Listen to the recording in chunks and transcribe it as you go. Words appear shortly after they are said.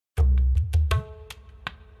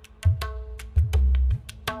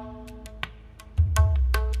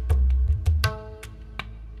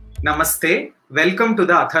Namaste. Welcome to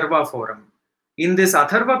the Atharva Forum. In this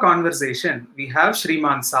Atharva conversation, we have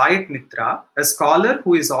Shriman Sayak Mitra, a scholar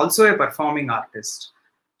who is also a performing artist.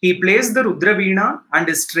 He plays the Rudra Veena and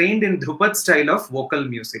is trained in Dhrupad style of vocal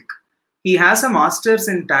music. He has a master's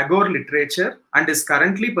in Tagore literature and is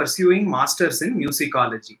currently pursuing masters in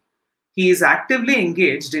musicology. He is actively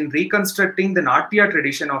engaged in reconstructing the Natya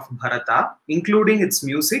tradition of Bharata, including its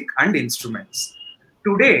music and instruments.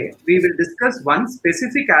 Today, we will discuss one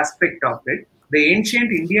specific aspect of it, the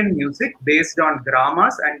ancient Indian music based on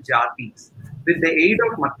gramas and jatis, with the aid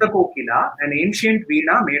of Mattakokila, an ancient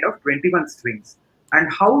veena made of 21 strings,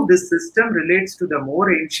 and how this system relates to the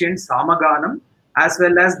more ancient Samaganam as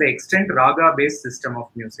well as the extant raga-based system of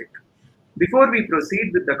music. Before we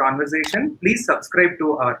proceed with the conversation, please subscribe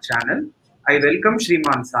to our channel. I welcome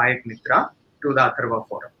Shriman Sayak Mitra to the Atharva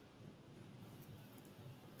Forum.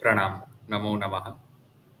 Pranam. Namo Namaha.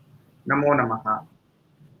 Namo Namaha.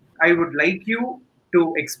 I would like you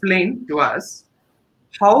to explain to us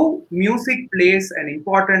how music plays an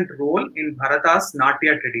important role in Bharata's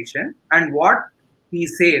Natya tradition and what he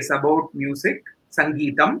says about music,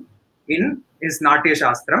 Sangeetam, in his Natya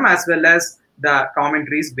Shastram as well as the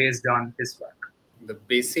commentaries based on his work. The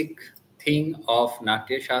basic thing of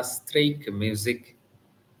Natya Shastric music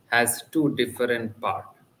has two different parts.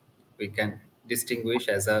 We can distinguish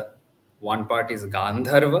as one part is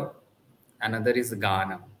Gandharva, another is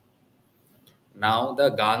Ganam. Now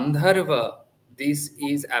the Gandharva, this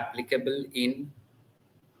is applicable in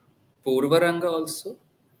Purvaranga also,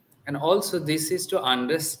 and also this is to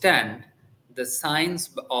understand the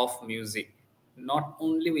science of music. Not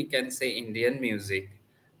only we can say Indian music,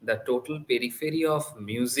 the total periphery of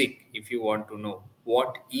music, if you want to know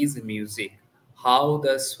what is music, how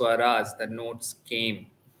the swaras, the notes came,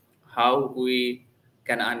 how we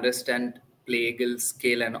can understand plagal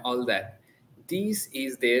scale and all that. This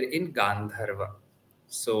is there in Gandharva.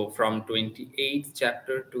 So from 28th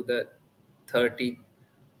chapter to the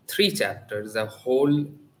 33 chapters, the whole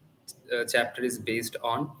chapter is based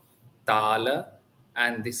on Tala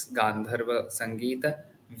and this Gandharva Sangeeta,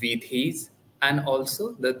 Vidhis, and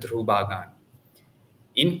also the Dhrubagan.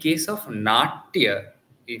 In case of Natya,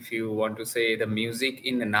 if you want to say the music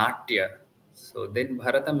in Natya, so then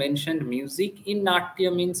Bharata mentioned music in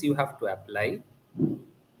Natya means you have to apply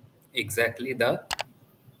exactly the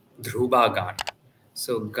Dhrubagan.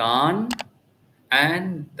 So Gan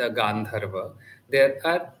and the Gandharva, there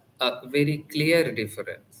are a very clear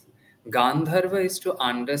difference. Gandharva is to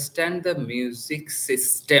understand the music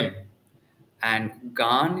system and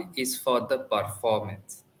Gan is for the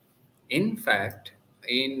performance. In fact,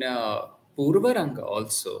 in Purvaranga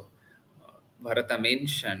also, Bharata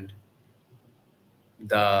mentioned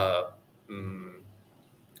the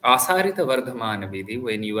Asarita Vardhamana Vidhi.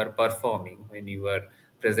 When you are performing, when you are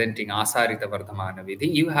presenting Asarita Vardhamana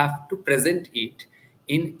Vidhi, you have to present it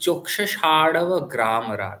in Choksha Shadava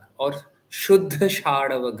Gram Rag or Shuddha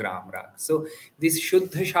Shadava Gram Rag. So this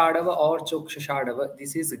Shuddha Shadava or Choksha Shadava,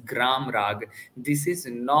 this is Gram Rag. This is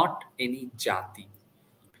not any jati.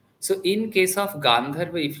 So in case of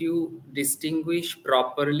Gandharva, if you distinguish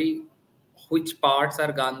properly which parts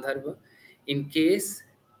are Gandharva, in case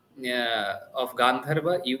of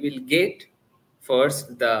Gandharva, you will get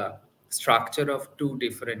first the structure of two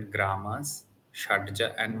different gramas,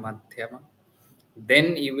 Shadja and Madhyama.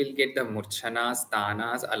 Then you will get the Murchanas,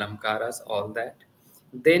 Tanas, Alamkaras, all that.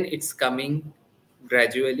 Then it's coming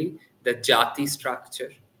gradually the Jati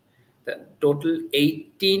structure. The total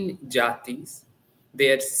 18 Jatis.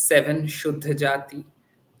 There are 7 Shuddha Jati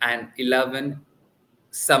and 11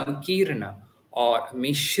 Samkirna or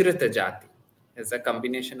Mishrita Jati. It's a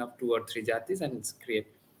combination of 2 or 3 Jatis and it's create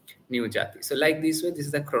new Jati. So like this way, this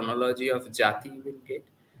is the chronology of Jati you will get.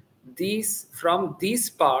 From this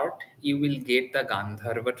part, you will get the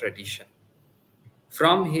Gandharva tradition.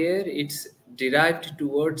 From here, it's derived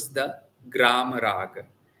towards the Gram Raga.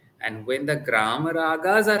 And when the Gram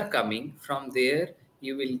Ragas are coming, from there,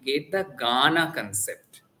 you will get the Gana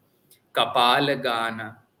concept. Kapala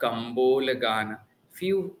Gana, Kambol Gana.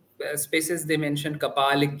 Few spaces they mention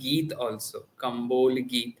Kapala Geet also, Kambol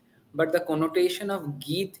Geet. But the connotation of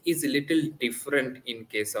Geet is a little different in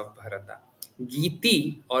case of Bharata.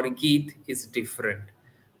 Geeti or Geet is different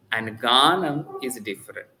and Ganam is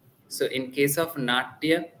different. So in case of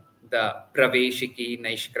Natya, the Praveshiki,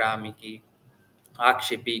 Naishkramiki,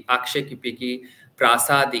 Akshakipiki,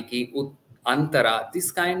 Prasadiki, Antara,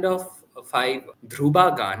 this kind of 5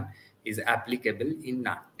 Dhrubagan is applicable in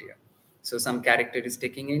Natya. So some character is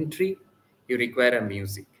taking entry, you require a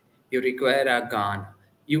music, you require a Gana.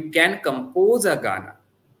 You can compose a Gana.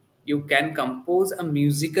 You can compose a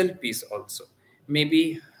musical piece also.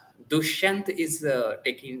 Maybe Dushyant is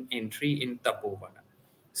taking entry in Tapovana.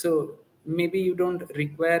 So maybe you don't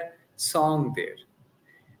require song there.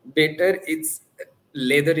 Better it's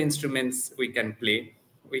leather instruments we can play.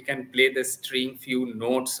 We can play the string few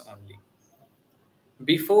notes only.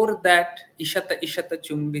 Before that, Ishata Ishata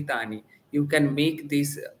Chumbitani, you can make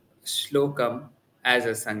this slokam as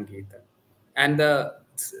a Sangeeta. And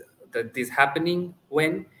this happening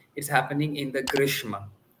when it's happening in the Grishma.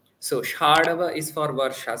 So Shadava is for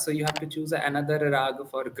Varsha. So you have to choose another rag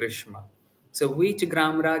for Grishma. So which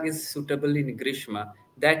gram rag is suitable in Grishma,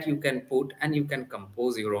 that you can put and you can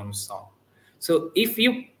compose your own song. So if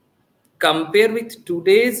you compare with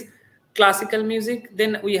today's classical music,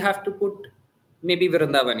 then we have to put maybe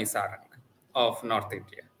Vrindavani Sarang of North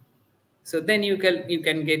India. So then you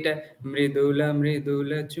can get a Mridula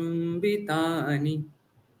Mridula Chumbitani.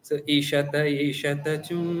 So Ishata Ishata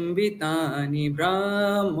Chumbitani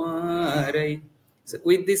Brahmarai. So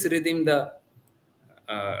with this rhythm, the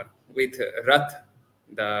with Rath,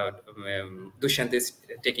 the Dushyant is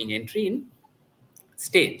taking entry in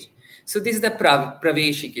stage. So this is the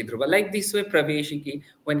Praveshiki Dhruva. Like this way, Praveshiki,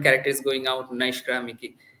 when character is going out,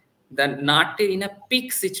 Naishkramiki, the Natya in a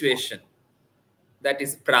peak situation, that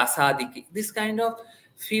is Prasadiki. This kind of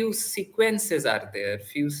few sequences are there,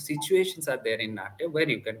 few situations are there in Natya where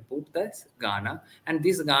you can put this Gana, and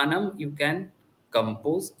this Ganam you can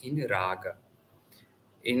compose in Raga.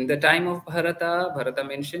 In the time of Bharata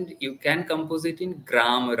mentioned, you can compose it in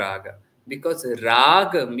Gram Raga, because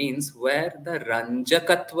Raga means where the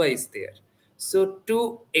Ranjakatva is there. So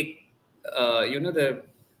to, the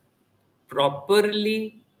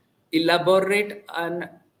properly elaborate a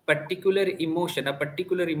particular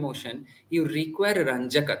emotion, you require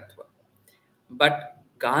Ranjakatva. But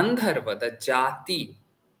Gandharva, the Jati,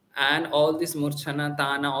 and all this Murchana,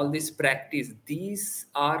 Tana, all this practice, these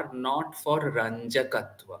are not for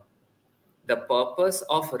Ranjakatva. The purpose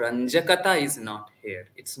of Ranjakata is not here.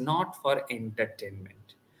 It's not for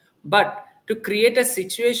entertainment. But to create a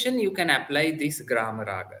situation, you can apply these Grama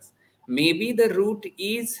Ragas. Maybe the root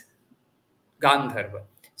is Gandharva.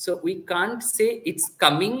 So we can't say it's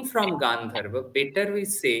coming from Gandharva. Better we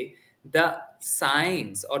say the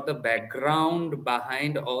science or the background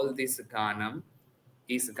behind all this Ganam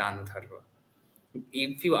is Gandharva.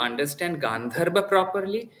 If you understand Gandharva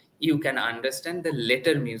properly, you can understand the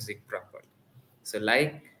letter music properly. So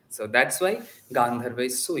that's why Gandharva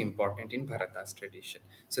is so important in Bharata's tradition.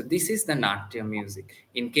 So this is the Natya music.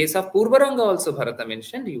 In case of Purvaranga also Bharata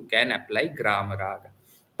mentioned, you can apply Grama Raga.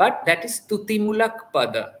 But that is Tutimulak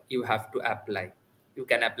Pada you have to apply. You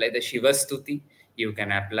can apply the Shiva Stuti. You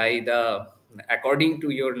can apply according to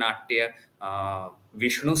your Natya,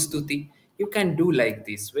 Vishnu Stuti. You can do like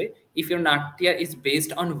this way. If your Natya is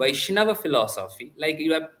based on Vaishnava philosophy, like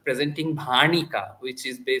you are presenting Bhanika, which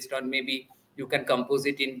is based on, maybe you can compose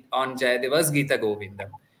it on Jayadeva's Gita Govindam.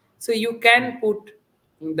 So you can put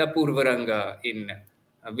the Purvaranga in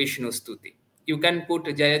Vishnu Stuti. You can put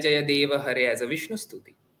Jaya Jaya Deva Hare as a Vishnu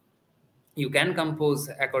Stuti. You can compose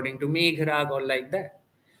according to Meghrag or like that.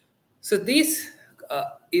 So this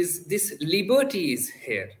liberty is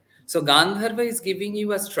here. So Gandharva is giving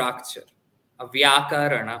you a structure, a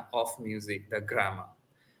Vyakarana of music, the grammar.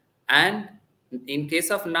 And in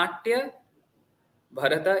case of Natya,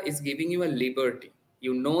 Bharata is giving you a liberty.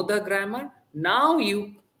 You know the grammar. Now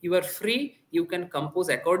you are free. You can compose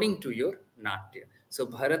according to your Natya. So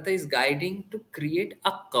Bharata is guiding to create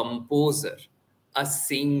a composer, a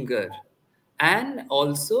singer, and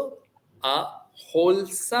also a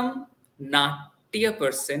wholesome Natya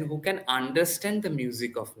person who can understand the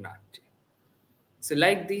music of Natya. So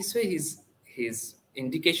like this way, his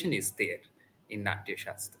indication is there in Natya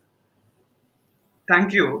Shastra.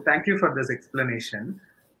 Thank you for this explanation.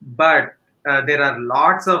 But there are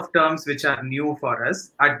lots of terms which are new for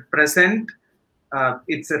us. At present,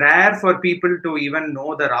 it's rare for people to even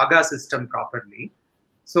know the raga system properly.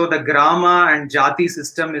 So the grama and jati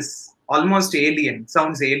system is almost alien,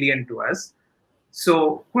 sounds alien to us.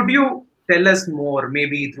 So could you tell us more,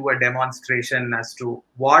 maybe through a demonstration, as to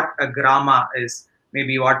what a grama is,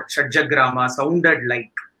 maybe what Shadjagrama sounded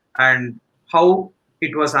like, and how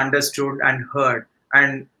it was understood and heard,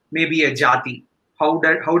 and maybe a jati. How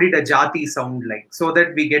did a jati sound like, so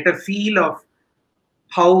that we get a feel of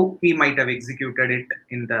how he might have executed it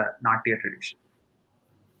in the Natya tradition?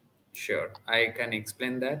 Sure, I can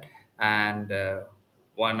explain that. And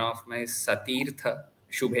one of my Satirtha,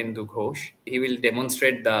 Shubhendu Ghosh, he will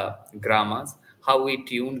demonstrate the gramas, how we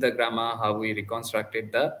tuned the grama, how we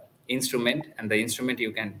reconstructed the instrument, and the instrument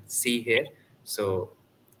you can see here. So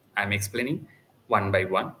I'm explaining one by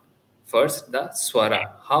one. First, the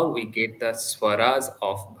swara, how we get the swaras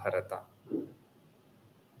of Bharata.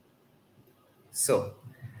 So,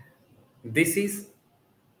 this is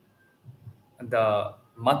the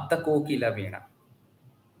Mattakokila Veena.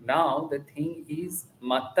 Now, the thing is,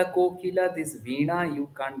 Mattakokila, this Veena, you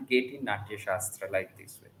can't get in Natya Shastra like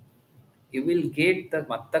this way. You will get the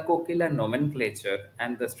Mattakokila nomenclature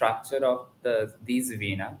and the structure of these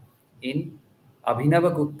Veena in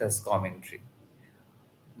Abhinava Gupta's commentary.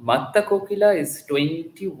 Mattakokila is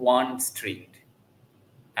 21 stringed,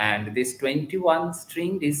 and this 21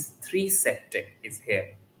 stringed is 3 septet is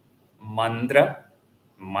here: Mandra,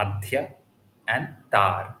 Madhya, and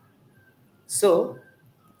Tar. So,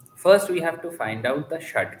 first we have to find out the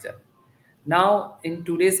Shadja. Now, in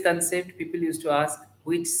today's concept, people used to ask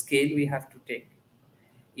which scale we have to take.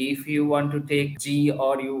 If you want to take G,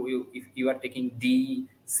 or if you are taking D,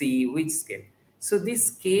 C, which scale? So this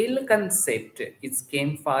scale concept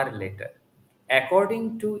came far later.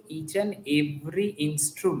 According to each and every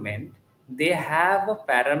instrument, they have a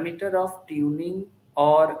parameter of tuning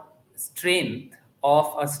or strength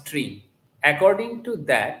of a string. According to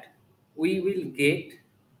that, we will get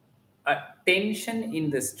a tension in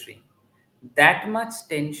the string. That much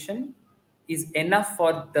tension is enough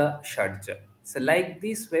for the Shadja. So like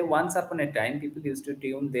this way, once upon a time, people used to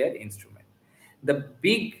tune their instrument. The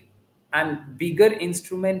big and bigger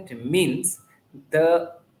instrument means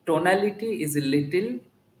the tonality is a little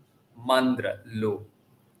mandra, low.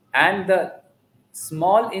 And the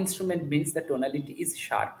small instrument means the tonality is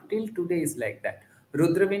sharp. Till today is like that.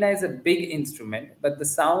 Rudraveena is a big instrument, but the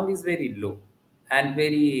sound is very low and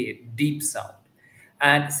very deep sound.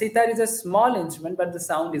 And sitar is a small instrument, but the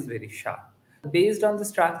sound is very sharp. Based on the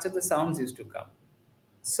structure, the sounds used to come.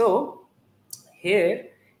 So, here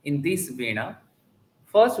in this Veena,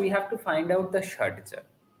 first we have to find out the Shadja.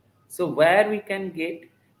 So, where we can get,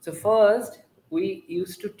 so first we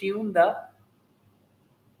used to tune the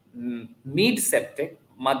mid septet,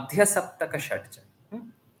 Madhya Saptaka Shadja.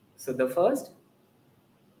 So, the first,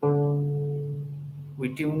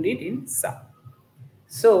 we tuned it in Sa.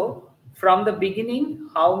 So, from the beginning,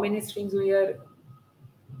 how many strings we are?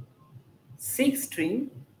 6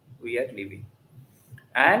 strings we are leaving.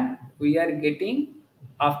 And we are getting,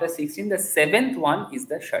 after 16, the 7th one is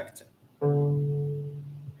the Shadja.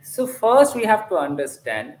 So first we have to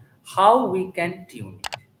understand how we can tune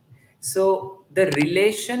it. So the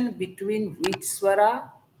relation between which swara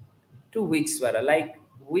to which swara, like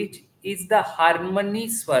which is the harmony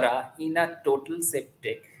swara in a total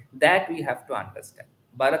septet, that we have to understand.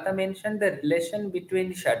 Bharata mentioned the relation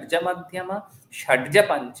between Shadja Madhyama, Shadja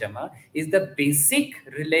Panchama is the basic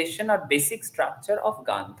relation or basic structure of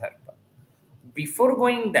Gandharva. Before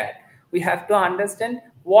going that, we have to understand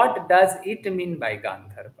what does it mean by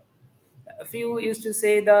Gandharva. A few used to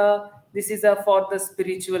say this is for the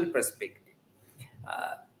spiritual perspective.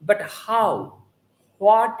 But how?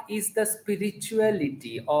 What is the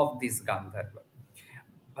spirituality of this Gandharva?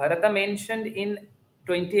 Bharata mentioned in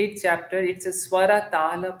 28th chapter, it's a Swara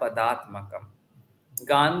Tala Padatmakam.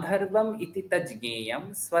 Gandharvam iti tajneyam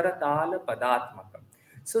Swara Tala Padatmakam.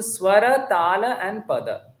 So Swara, Tala and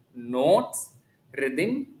Pada, notes,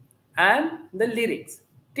 rhythm and the lyrics.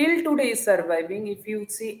 Till today is surviving. If you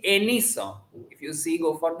see any song, if you see,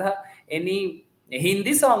 go for any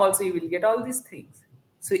Hindi song also, you will get all these things.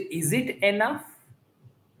 So is it enough?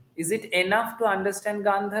 Is it enough to understand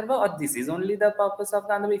Gandharva, or this is only the purpose of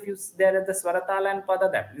Gandharva? If you there are the Swaratala and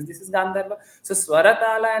Pada, that means this is Gandharva. So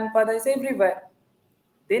Swaratala and Pada is everywhere.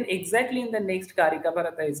 Then exactly in the next Karika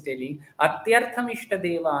Bharata is telling Atyartham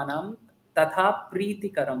Ishtadevanam Tatha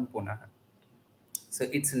Preetikaram Punah. So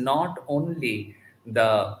it's not only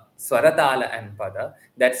the Swaratala and Pada,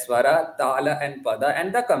 that Swaratala and Pada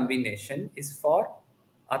and the combination is for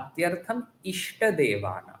Atyartham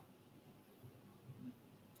Ishtadevana,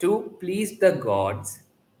 to please the gods,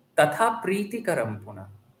 Tatha Preetikaram Punah.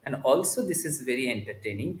 And also this is very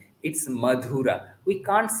entertaining. It's Madhura. We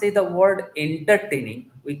can't say the word entertaining.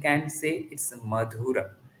 We can say it's Madhura.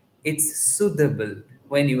 It's suitable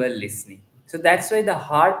when you are listening. So that's why the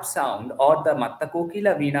harp sound or the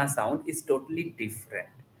Mattakokila Veena sound is totally different.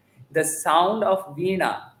 The sound of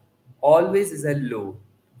Veena always is a low,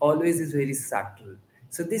 always is very subtle.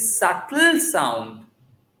 So this subtle sound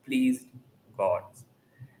pleased gods.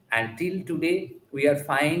 And till today, we are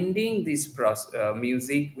finding this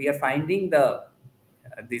music, we are finding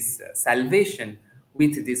this salvation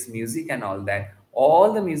with this music and all that.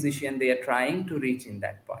 All the musicians, they are trying to reach in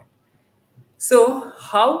that point. So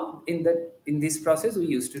how in this process we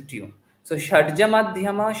used to tune? So Shadja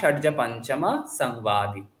Madhyama, Shadja Panchama,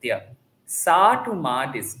 Sangvaditya. Sa to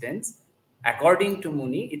Ma distance, According to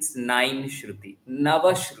Muni, it's 9 Shruti,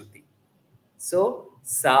 Nava Shruti. So,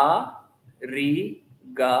 Sa, Ri,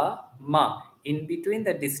 Ga, Ma. In between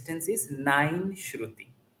the distance is 9 Shruti.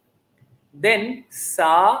 Then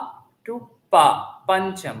Sa to Pa,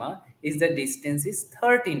 Panchama, is the distance is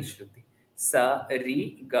 13 Shruti. Sa,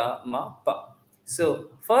 Ri, Ga, Ma, Pa. So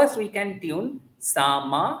first we can tune Sa,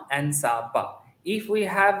 Ma and Sa, Pa. If we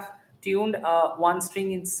have tuned one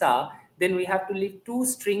string in Sa, then we have to leave 2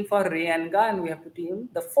 string for Re and Ga, and we have to tune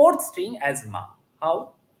the 4th string as Ma.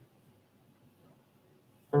 How?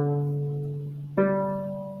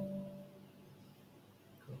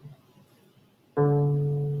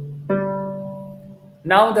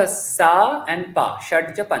 Now the Sa and Pa,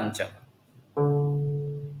 Shadja Pancham.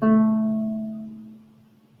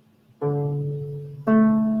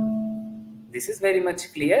 This is very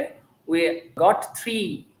much clear. We got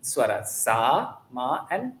 3 swaras, Sa, Ma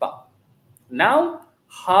and Pa. Now,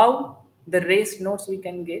 how the raised notes we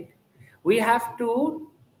can get? We have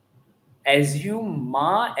to assume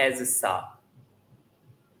Ma as a Sa.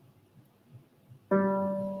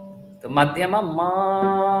 So, Madhyama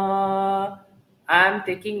Ma. I am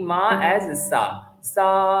taking Ma as a Sa.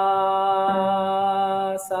 Sa,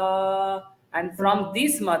 Sa. And from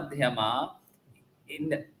this Madhyama, in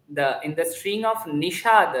the string of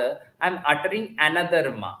Nishad, I am uttering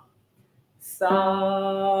another Ma.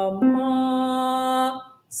 Sa, Ma,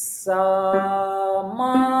 Sa,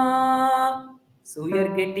 Ma. So we are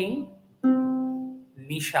getting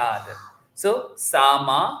Nishad. So Sa,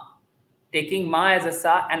 Ma, taking Ma as a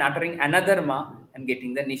Sa and uttering another Ma and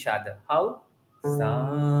getting the Nishad. How?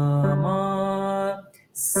 Sa, Ma,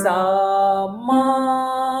 Sa,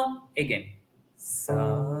 Ma. Again.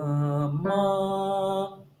 Sa,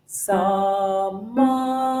 Ma, Sa,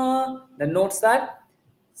 Ma. The notes are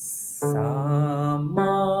Sa,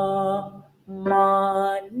 Ma,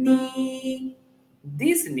 Ma, Ni.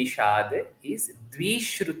 This Nishad is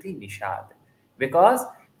Dvishruti Nishad, because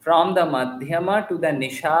from the Madhyama to the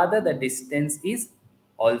Nishada, the distance is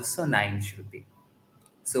also 9 Shruti.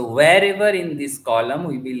 So wherever in this column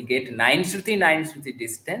we will get 9 Shruti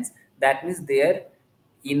distance, that means they are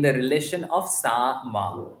in the relation of Sa,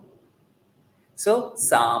 Ma. So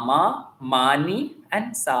Sa, Ma, Mani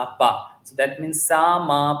and Sa, Pa. So that means Sa,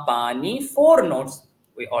 Ma, Pa, Ni, 4 notes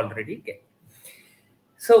we already get.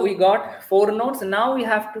 So we got 4 notes. Now we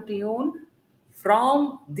have to tune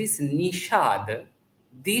from this Nishad,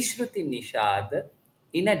 Dishruti Nishad,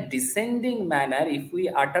 in a descending manner if we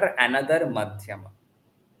utter another Madhyama.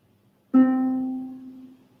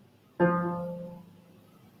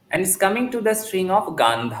 And it's coming to the string of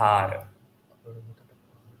Gandhar.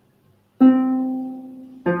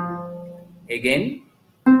 Again.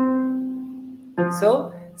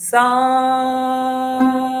 So, Sa,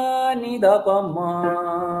 Ni, Da, Pa,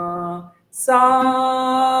 Ma,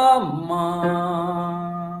 Sa,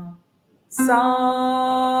 Ma,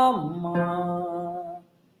 Sa, Ma.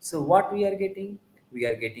 So what we are getting? We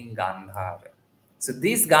are getting Gandhar. So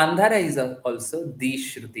this Gandhara is also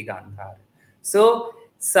Dishruti Gandhara. So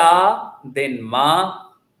Sa, then Ma,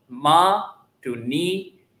 Ma to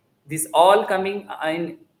Ni. This all coming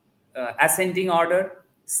in ascending order,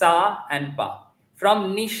 Sa and Pa.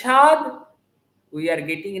 From Nishad, we are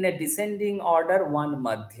getting in a descending order one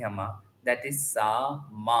Madhyama, that is Sa,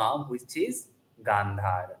 Ma, which is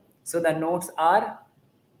Gandhar. So the notes are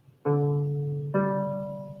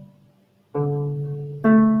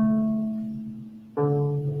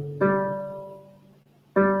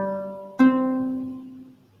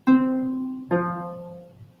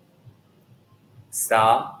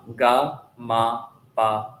Sa, Ga, Ma,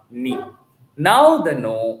 Pa, Ni. Now the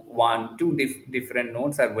two different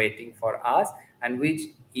notes are waiting for us, and which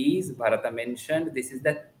is Bharata mentioned. This is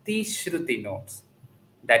the Tishruti notes,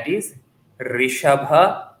 that is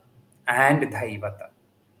Rishabha and Dhaivata.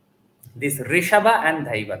 This Rishabha and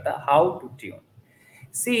Dhaivata, how to tune?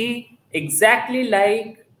 See, exactly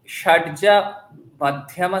like Shadja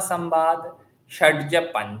Madhyama Samvad,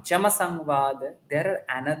 Shadja Panchama Samvad, there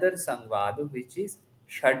are another Samvad which is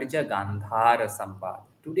Shadja Gandhara Samvad.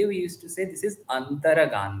 Today we used to say this is Antara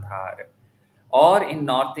Gandhara. Or in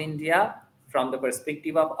North India, from the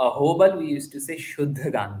perspective of Ahobal, we used to say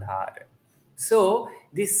Shuddha Gandhara. So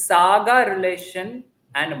this Saga relation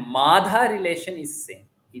and Madha relation is same.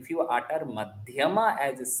 If you utter Madhyama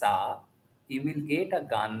as a Sa, you will get a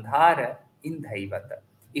Gandhara in Dhaivata.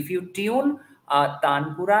 If you tune a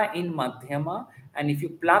Tanpura in Madhyama, and if you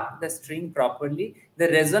pluck the string properly, the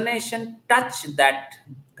resonation touch that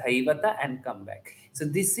Dhaivata and come back. So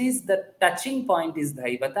this is the touching point is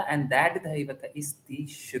Dhaivata, and that Dhaivata is the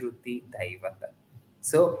Shruti Dhaivata.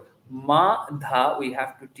 So Ma, dha, we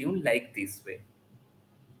have to tune like this way.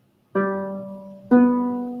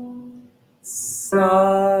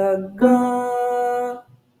 Sa, ga,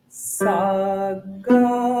 sa,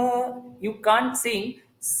 ga. You can't sing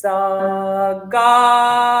sa,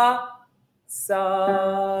 ga,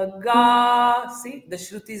 sa, ga. See, the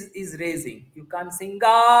shruti is raising. You can't sing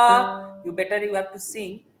ga. You have to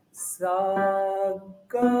sing sa,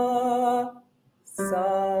 ga,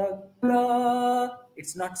 sa, ga.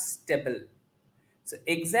 It's not stable. So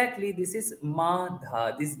exactly this is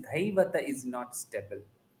madha. This dhaivata is not stable.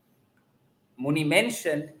 Muni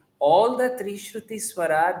mentioned all the three Shruti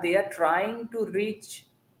Swara, they are trying to reach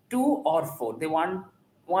 2 or 4. They want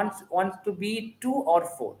to be 2 or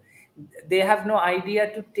 4. They have no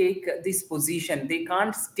idea to take this position. They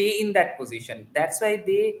can't stay in that position. That's why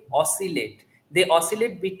they oscillate. They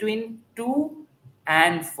oscillate between 2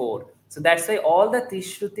 and 4. So that's why all the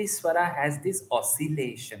Trishruti Swara has this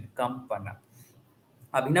oscillation, kampana.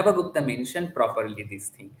 Abhinava Gupta mentioned properly this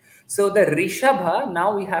thing. So the Rishabha,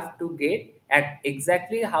 now we have to get at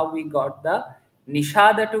exactly how we got the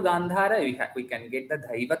Nishada to Gandhara, we can get the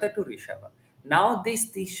Dhaivata to Rishabha. Now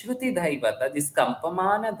this Tishruti Dhaivata, this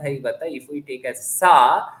Kampamana Dhaivata, if we take as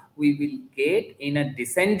Sa, we will get in a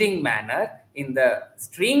descending manner in the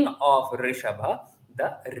string of Rishabha,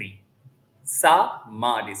 the Ri. Sa,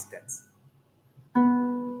 Ma distance.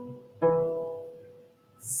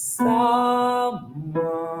 Sama,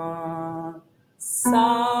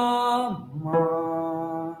 sama,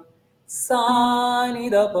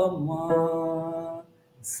 sanidapama,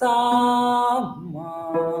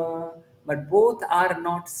 sama. But both are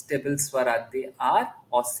not stable swara, they are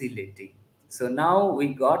oscillating. So now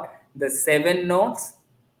we got the 7 notes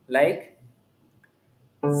like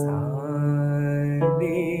sa,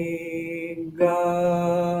 ni,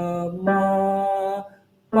 ga, ma,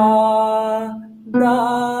 pa,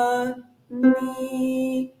 da,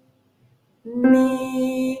 ni,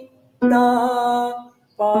 da,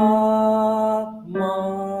 pa,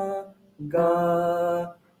 ma,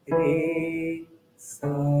 ga, re, sa.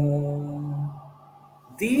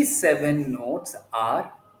 These 7 notes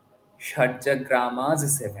are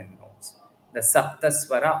Shadjagrama's 7 notes, the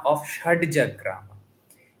Saptaswara of Shadjagrama.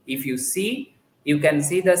 If you see, you can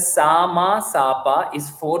see the Sama, Sapa is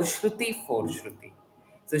 4 Shruti, 4 Shruti.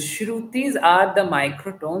 So Shrutis are the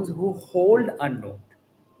microtones who hold a note,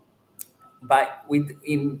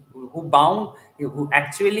 who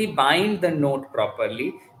actually bind the note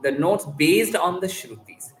properly, the notes based on the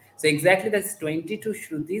Shrutis. So exactly that's 22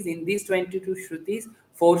 Shrutis. In these 22 Shrutis,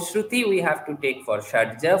 4 Shruti we have to take for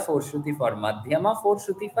Shadja, 4 Shruti for Madhyama, 4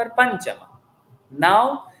 Shruti for Panchama.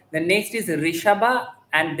 Now the next is Rishabha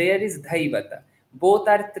and there is Dhaivata. Both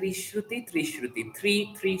are 3 Shruti, 3 Shruti,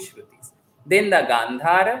 3 Shrutis. Then the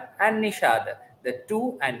Gandhara and Nishada, the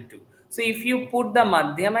 2 and 2. So if you put the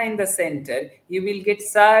Madhyama in the center, you will get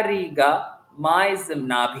Sa, Ri, Ga, Ma is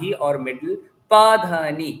Nabhi or middle, Pa,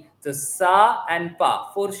 Dha, Ni. So Sa and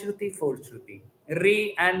Pa, 4 Shruti, 4 Shruti.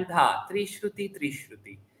 Ri and Dha, 3 Shruti, 3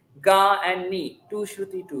 Shruti. Ga and Ni, 2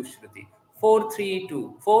 Shruti, 2 Shruti. 4, 3,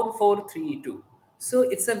 2, 4, 4, 3, 2. So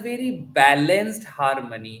it's a very balanced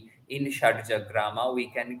harmony in Shadjagrama we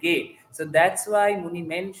can get. So that's why Muni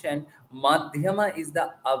mentioned Madhyama is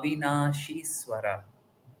the Avinashi Swara.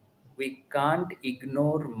 We can't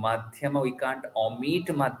ignore Madhyama, we can't omit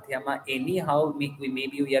Madhyama. Anyhow,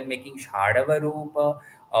 maybe we are making Shadava Rupa,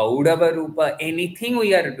 Audava Rupa, anything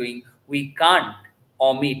we are doing, we can't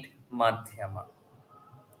omit Madhyama.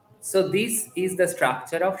 So this is the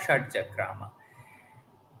structure of Shadjagrama.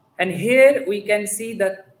 And here we can see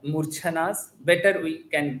the Murchanas. Better we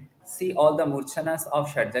can see all the Murchanas of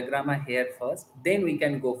Shadjagrama here first. Then we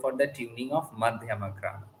can go for the tuning of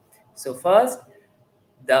Madhyamagrama. So first,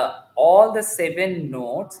 all the 7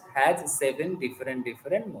 notes has 7 different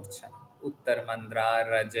Murchana. Uttar Mandra,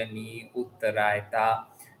 Rajani, Uttaraita,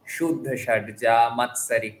 Shuddha Shadja,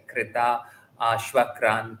 Matsarikrita,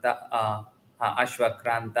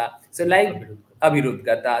 Ashwakranta. So like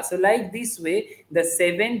Abhirudgata. So like this way, the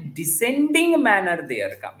 7 descending manner they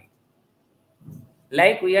are coming.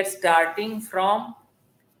 Like we are starting from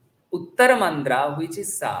Uttar Mandra, which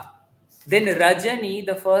is Sa. Then Rajani,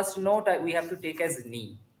 the first note we have to take as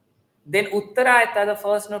Ni. Then Uttarayata, the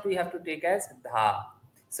first note we have to take as Dha.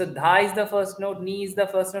 So Dha is the first note, Ni is the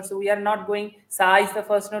first note. So we are not going Sa is the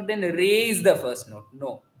first note, then Re is the first note.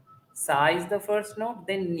 No. Sa is the first note,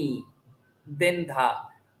 then Ni, then Dha.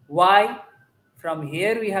 Why? From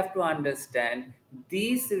here we have to understand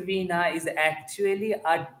this Veena is actually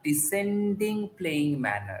a descending playing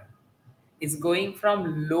manner. It's going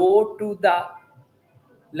from low to the,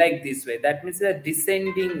 like this way. That means a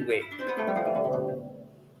descending way.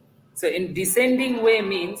 So in descending way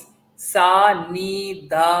means sa, ni,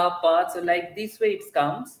 da, pa. So like this way it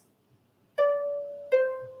comes.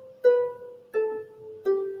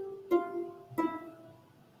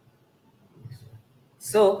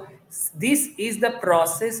 So this is the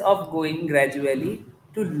process of going gradually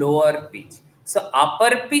to lower pitch. So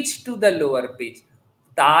upper pitch to the lower pitch.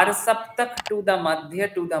 Tar saptak to the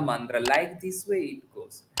madhya to the mandra. Like this way it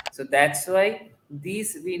goes. So that's why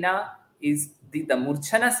this Veena is the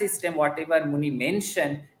Murchana system, whatever Muni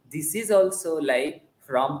mentioned, this is also like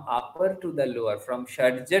from upper to the lower, from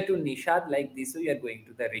Shadja to Nishad, like this way you are going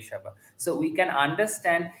to the Rishabha. So we can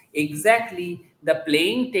understand exactly the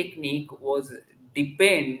playing technique was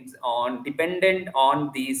dependent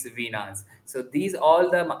on these Veenas. So these all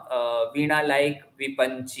the Veena like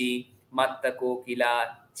Vipanchi, Mattakokila,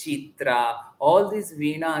 Chitra, all these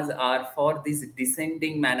Veenas are for this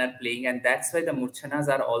descending manner playing, and that's why the Murchanas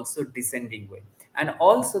are also descending way. And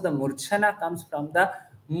also the Murchana comes from the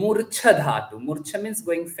Murcha Dhatu. Murcha means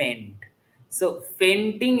going faint. So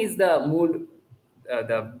fainting is the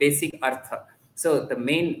basic artha. So the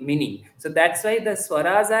main meaning. So that's why the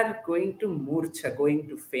swaras are going to murcha, going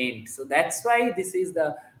to faint. So that's why this is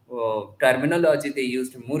the terminology they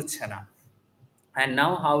used, murchana. And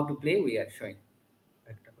now how to play we are showing.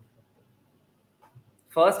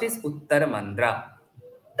 First is Uttar Mandra.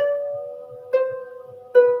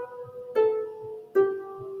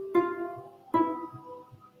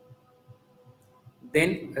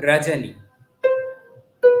 Then Rajani.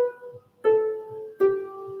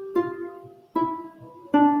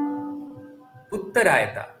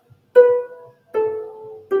 Uttarayata.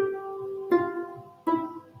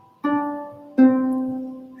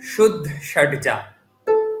 Shuddh Shadja.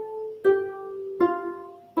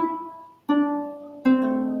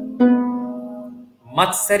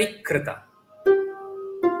 Matsarikrita.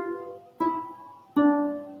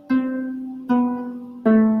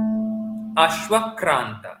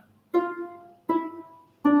 Ashwakranta.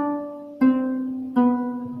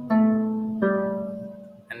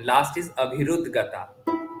 And last is Abhirudgata.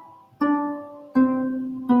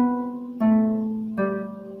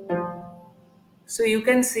 So you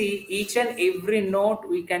can see each and every note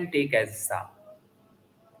we can take as sa.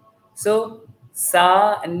 So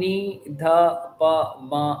sa, ni, dha, pa,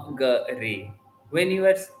 ma, ga, re. When you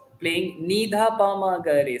are playing ni, dha, pa, ma,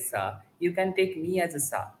 ga, re, sa, you can take ni as a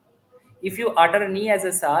sa. If you utter ni as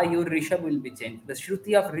a sa, your rishabh will be changed. The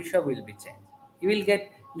shruti of rishabh will be changed. You will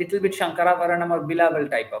get little bit Shankara Varanam or Bilawal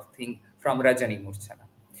type of thing from Rajani Murchana.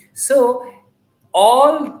 So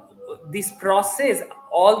all this process,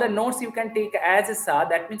 all the notes you can take as a sa,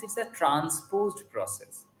 that means it's a transposed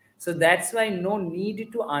process. So that's why no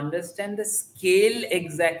need to understand the scale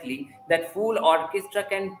exactly, that full orchestra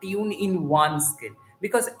can tune in one scale.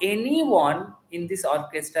 Because anyone in this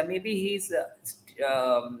orchestra, maybe his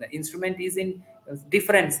instrument is in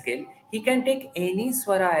different scale, he can take any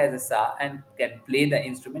swara as a sa and can play the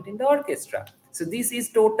instrument in the orchestra. So this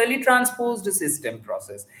is totally transposed system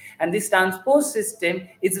process. And this transposed system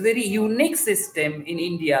is very unique system in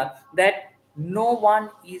India, that no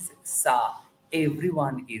one is sa,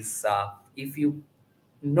 everyone is sa. If you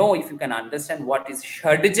can understand what is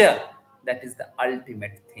Shadja, that is the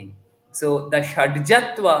ultimate thing. So the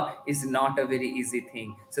Shadjatva is not a very easy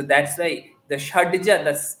thing. So that's why the Shadja,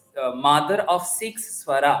 the mother of 6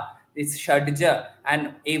 swara, is Shadja,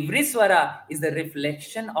 and every swara is the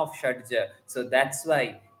reflection of Shadja. So that's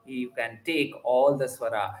why you can take all the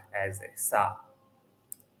swara as a sa.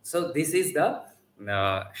 So this is the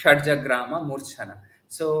Shadja Grama Murchana.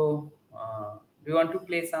 So we want to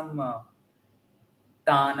play some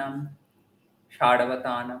Tanam,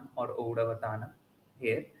 Shadavatanam or Odavatanam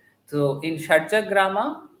here. So in Shadja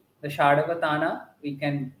Grama, the Shadavatana, we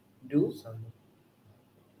can do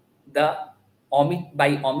the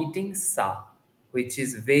by omitting sa, which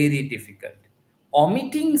is very difficult.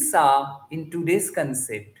 Omitting sa in today's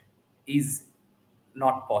concept is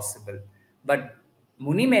not possible. But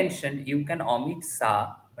Muni mentioned you can omit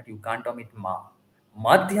sa, but you can't omit ma.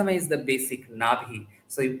 Madhyama is the basic nabhi.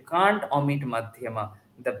 So you can't omit Madhyama,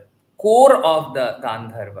 the core of the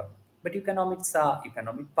Gandharva. But you can omit sa, you can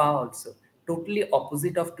omit pa also. Totally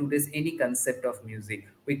opposite of today's any concept of music.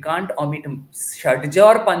 We can't omit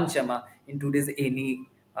Shadja or Panchama in today's any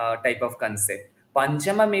type of concept.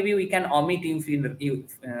 Panchama maybe we can omit in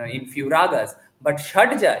few ragas, but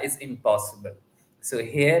Shadja is impossible. So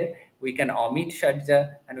here we can omit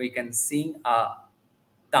Shadja and we can sing a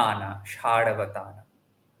Tana, Shadavatana.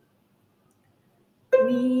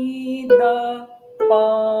 Ni da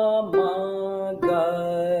pa ma ga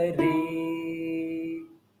re,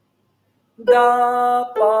 da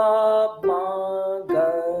pa ma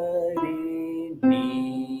ga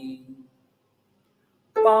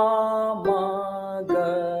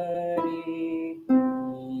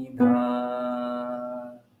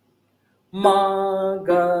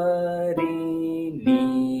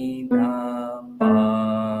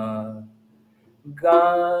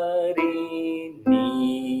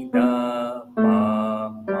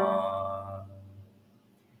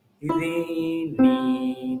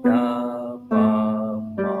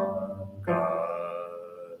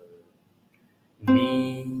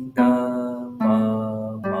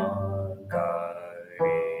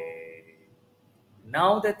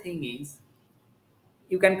the thing is,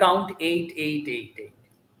 you can count 8, 8, 8, 8.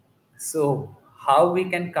 So how we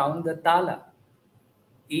can count the tala?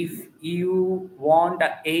 If you want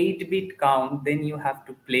a 8-bit count, then you have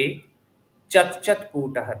to play chat chat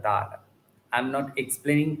putah tala. I'm not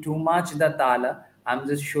explaining too much the tala. I'm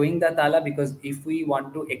just showing the tala because if we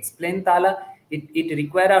want to explain tala, it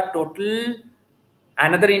requires a total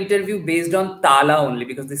another interview based on tala only,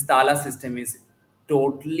 because this tala system is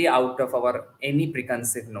totally out of our any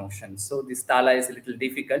preconceived notion. So this tala is a little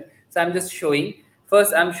difficult. So I'm just showing.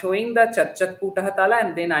 First, I'm showing the chat chat putah tala,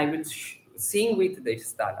 and then I will sing with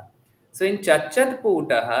this tala. So in chat chat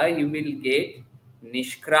putah, you will get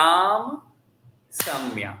Nishkram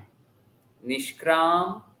Samya,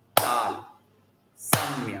 Nishkram Tal,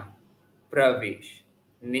 Samya, Pravesh,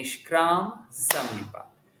 Nishkram Samipa.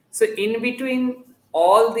 So in between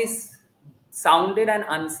all these sounded and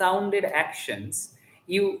unsounded actions,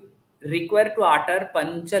 you require to utter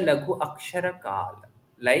Pancha Laghu Akshara Kala,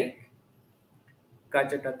 like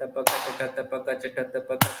Kachatatapa, Kachatatapa,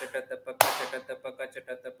 Kachatatapa, Kachatatapa, Kachatatapa,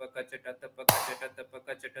 Kachatatapa, Kachatatapa, Kachatatapa,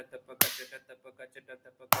 Kachatatapa, Kachatatapa,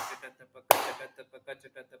 Kachatatapa, Kachatatapa, Kachatatapa,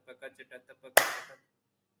 Kachatatapa, Kachatatapa.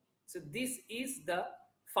 So this is the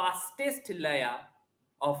fastest laya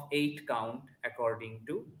of 8 count according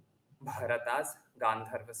to Bharata's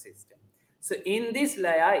Gandharva system. So in this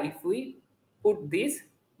laya, if we put this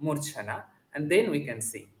Murchana, and then we can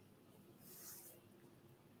see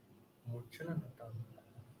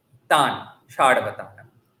Tan, Shadvatana.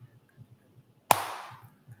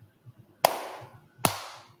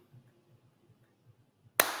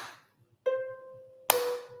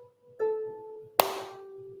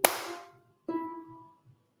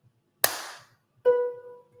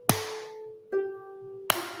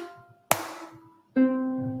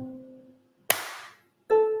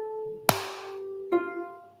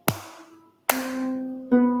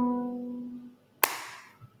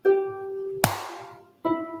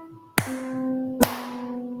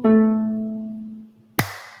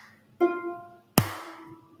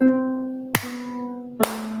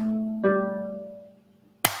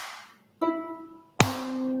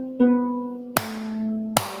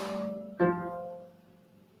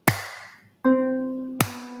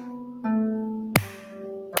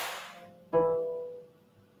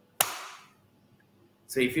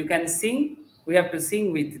 So if you can sing, we have to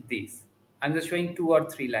sing with this. I'm just showing 2 or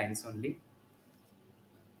 3 lines only.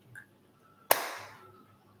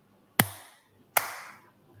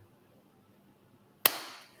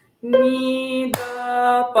 Ni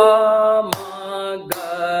da pa ma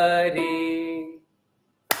ga re,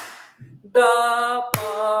 da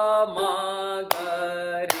pa ma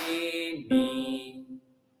ga re ni,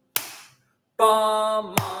 pa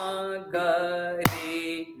ma ga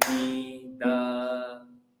re ni da,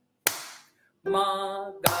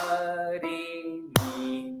 ma ga re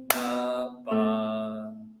ni da pa,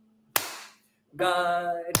 ga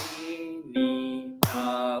re ni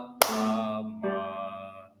da pa ma,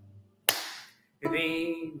 re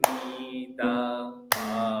ni da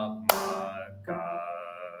pa ma ga,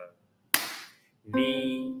 ni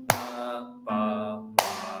da pa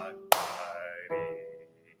ma ga re.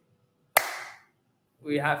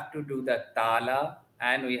 We have to do the tala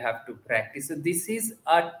and we have to practice. So this is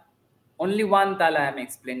only one tala I am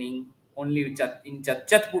explaining. Only in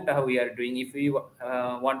Chat Putta we are doing. If we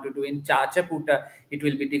want to do in Chacha Putta, it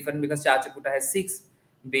will be different because Chacha Putta has 6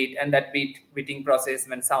 beat, and that beating process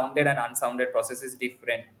when sounded and unsounded process is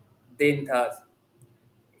different. Then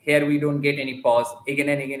here we don't get any pause. Again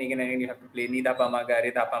and again you have to play ni da pa ma ga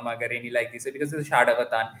re, da pa ma ga re ni, like this. So because it's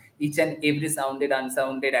Shadavatan, each and every sounded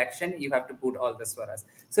unsounded action you have to put all the swaras.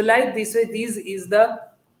 So like this way, this is the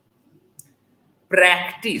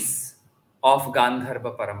practice of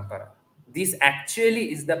Gandharva Parampara. This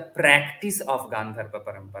actually is the practice of Gandharva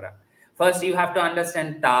Parampara. First, you have to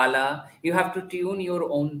understand tala. You have to tune your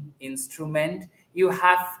own instrument. You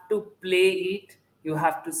have to play it. You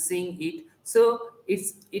have to sing it. So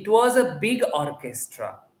it was a big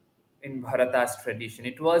orchestra in Bharata's tradition.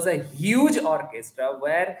 It was a huge orchestra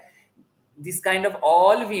where this kind of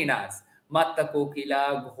all Veenas,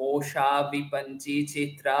 Mattakokila, Ghosha, Vipanchi,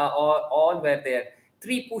 Chitra, all were there.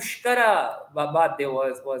 3 Pushkara Babadya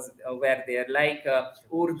were there, like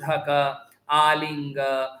Urdhaka,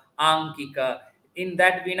 Alinga, Ankika. In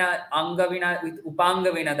that Veena, Anga Veena with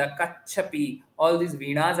Upanga Veena, the Kachapi, all these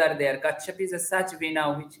Veenas are there. Kachapi is a such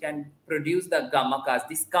Veena which can produce the Gamakas.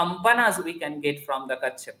 These Kampanas we can get from the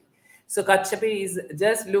Kachapi. So Kachapi is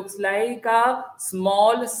just looks like a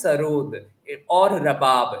small sarod or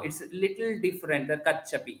rabab. It's little different, the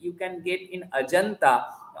Kachapi. You can get in Ajanta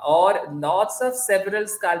or lots of several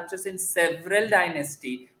sculptures in several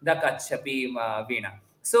dynasty, the Kachapi Veena.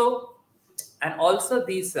 So, and also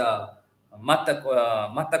these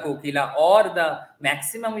Mattakokila or the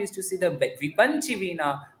maximum we used to see the Vipanchi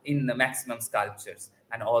Veena in the maximum sculptures.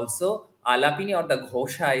 And also Alapini or the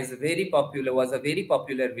Ghosha is very popular, was a very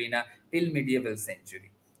popular Veena till medieval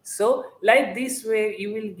century. So like this way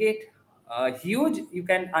you will get a huge, you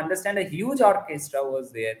can understand a huge orchestra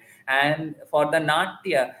was there. And for the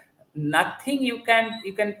Natya, nothing you can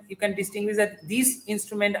distinguish that this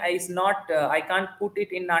instrument is not I can't put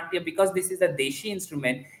it in Natya because this is a Deshi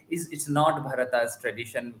instrument. It's not Bharata's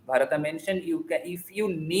tradition. Bharata mentioned you can, if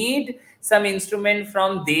you need some instrument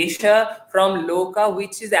from Desha, from Loka,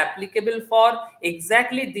 which is applicable for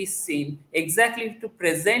exactly this scene, exactly to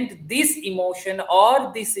present this emotion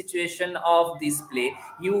or this situation of this play,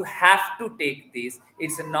 you have to take this.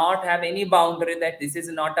 It's not have any boundary that this is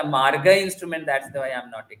not a Mārga instrument, that's why I'm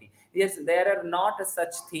not taking. Yes, there are not a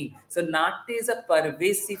such thing. So Natya is a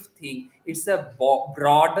pervasive thing. It's a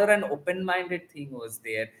broader and open-minded thing was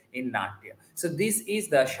there in Natya. So this is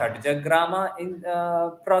the Shadjagrama in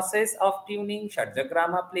process of tuning,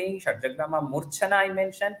 Shadjagrama playing, Shadjagrama Murchana I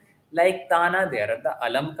mentioned. Like Tana, there are the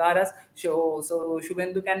Alamkaras. So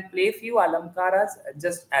Shubhendu can play few Alamkaras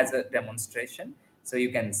just as a demonstration. So you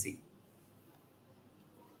can see.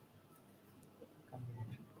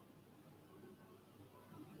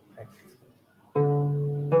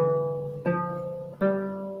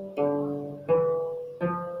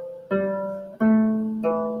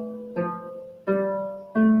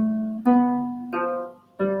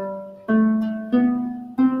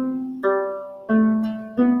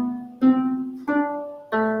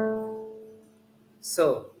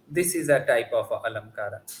 So this is a type of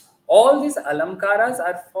alamkara. All these alamkaras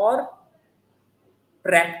are for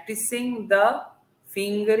practicing the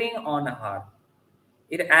fingering on a harp.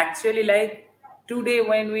 It actually, like today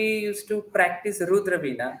when we used to practice Rudra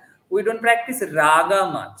Veena, we don't practice raga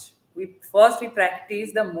much. We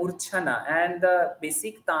practice the murchana and the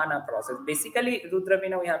basic tana process. Basically, Rudra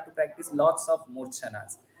Veena we have to practice lots of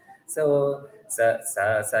murchanas. So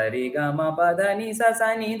sa re ga ma pa dha ni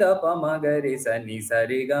sa ni da pa ma ga re sa ni sa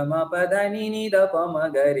re ga ma pa dha ni da pa ma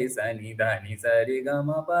ga re sa ni da ni sa re ga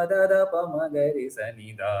ma pa da pa ma ga re sa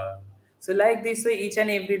ni da. So like this way, each and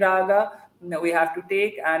every raga we have to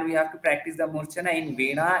take, and we have to practice the murchana in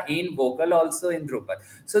Veena, in vocal also, in Drupad.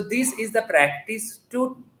 So this is the practice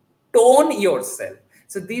to tone yourself.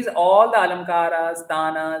 So these all the alamkaras,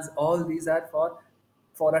 tanas, all these are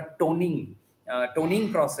for a toning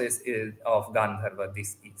process of Gandharva.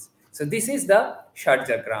 This is. So this is the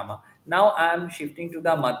Shadjagrama. Now I am shifting to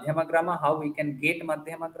the Madhyamagrama. How we can get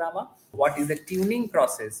Madhyamagrama? What is the tuning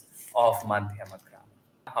process of Madhyamagrama?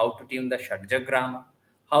 How to tune the Shadjagrama?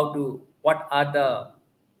 What are the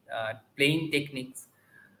playing techniques,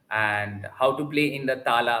 and how to play in the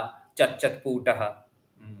Tala Chat Putaha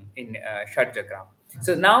in Shadjagrama.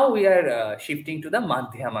 So now we are shifting to the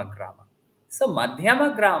Madhyamagrama. So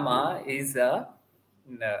Madhyamagrama is a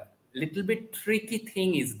little bit tricky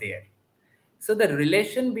thing is there. So the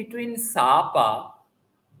relation between Sapa,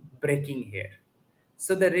 breaking here.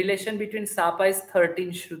 So the relation between Sapa is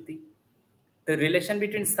 13 Shruti. The relation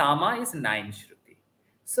between Sama is 9 Shruti.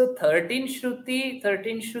 So 13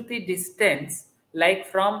 Shruti distance, like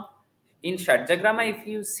from in Shadjagrama, if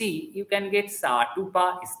you see, you can get Sa to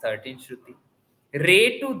Pa is 13 Shruti.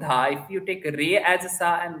 Re to Dha, if you take Re as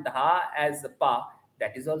Sa and Dha as Pa,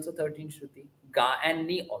 that is also 13 Shruti. Ga and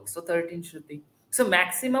Ni also 13 Shruti. So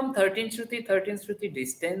maximum 13 Shruti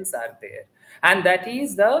distance are there. And that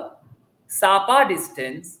is the Sapa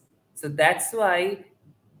distance. So that's why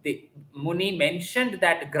the Muni mentioned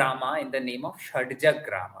that grama in the name of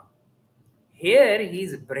Shadjagrama. Here he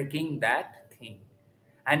is breaking that thing,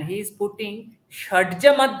 and he is putting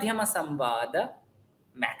Shadja Madhyama Samvada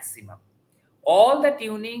maximum. All the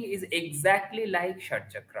tuning is exactly like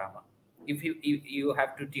Shadjagrama. If you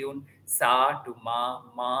have to tune Sa to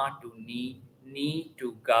Ma to Ni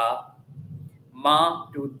to Ga, Ma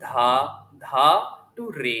to Dha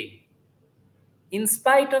to Re. In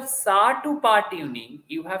spite of Sa to Pa tuning,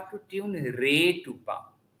 you have to tune Re to Pa.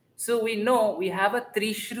 So we know we have a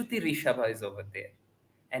Trishruti Rishabha is over there.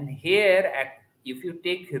 And here, if you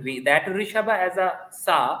take that Rishabha as a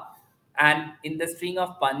Sa, and in the string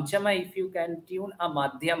of Panchama, if you can tune a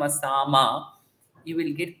Madhyama Sama, you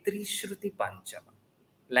will get Trishruti Panchama.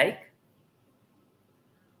 Like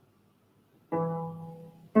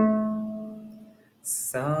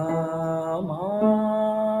Sama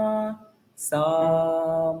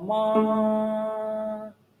sa,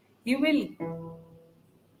 ma. You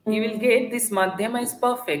will get this madhyama is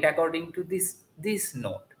perfect according to this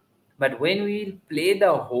note. But when we will play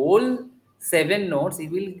the whole 7 notes,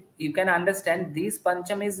 you can understand this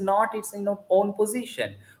panchama is not its own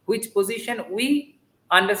position. Which position we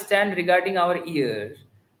understand regarding our ears,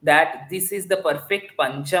 that this is the perfect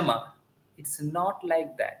panchama. It's not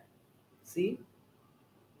like that. See?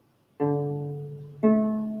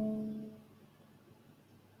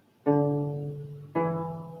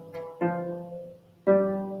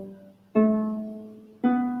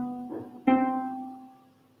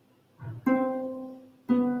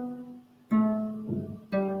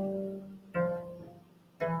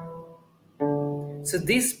 So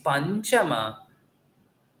this panchama,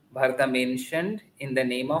 Bharata mentioned in the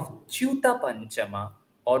name of Chuta Panchama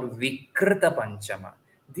or Vikrita Panchama.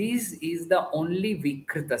 This is the only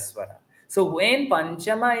Vikrita Swara. So when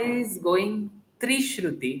Panchama is going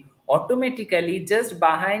Trishruti, automatically just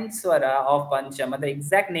behind Swara of Panchama, the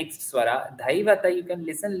exact next Swara, Dhaivata, you can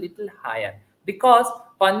listen little higher. Because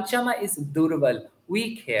Panchama is Durval,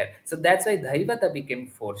 weak here. So that's why Dhaivata became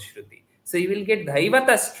 4 Shruti. So you will get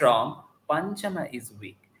Dhaivata strong, Panchama is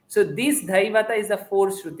weak. So this Dhaivata is a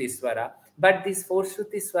 4 Shruti Swara, but this 4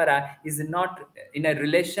 Shruti Swara is not in a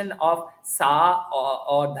relation of Sa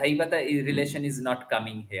or Dhaivata relation is not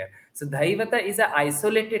coming here. So Dhaivata is an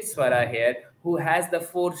isolated Swara here who has the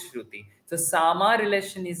 4 Shruti. So Sama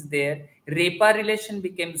relation is there, Repa relation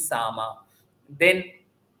became Sama, then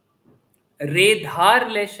Redha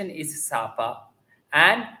relation is Sapa,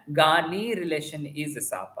 and Gani relation is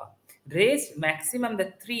Sapa. Raised maximum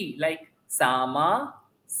the 3 like Sama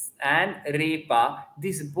and Repa,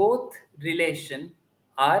 these both relation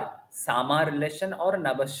are Sama relation or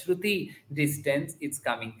Navashruti distance is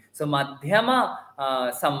coming. So Madhyama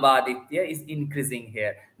Samvaditya is increasing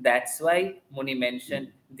here. That's why Muni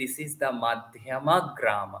mentioned this is the Madhyama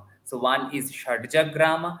Grama. So one is Shadja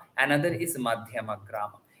Grama, another is Madhyama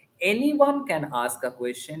Grama. Anyone can ask a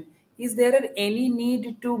question, is there any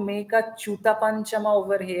need to make a Chuta Panchama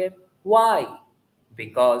over here? Why?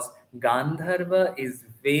 Because Gandharva is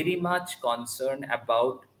very much concerned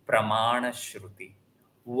about Pramana Shruti.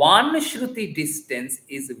 One Shruti distance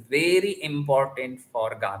is very important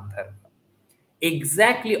for Gandharva.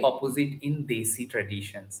 Exactly opposite in Desi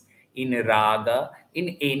traditions. In Raga,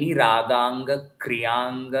 in any Raganga,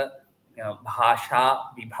 Kriyanga, Bhasha,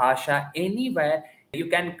 Vibhasha, anywhere, you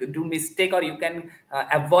can do mistake or you can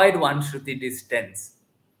avoid one Shruti distance.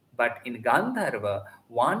 But in Gandharva,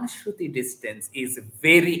 one Shruti distance is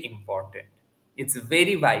very important. It's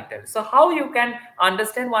very vital. So how you can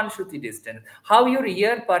understand one Shruti distance? How your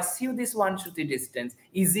ear perceive this one Shruti distance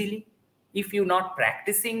easily if you're not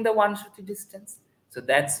practicing the one Shruti distance? So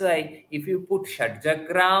that's why if you put Shadja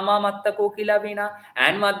Grama Mattakokila Veena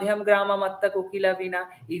and Madhyam Grama Mattakokila Veena,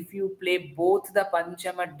 if you play both the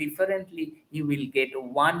Panchama differently, you will get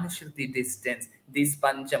one Shruti distance. This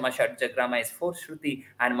Panchama Shadja Grama is 4 Shruti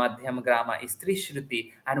and Madhyam Grama is 3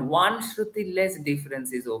 Shruti, and 1 Shruti less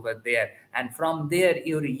difference is over there. And from there,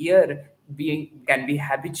 your ear can be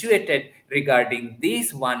habituated regarding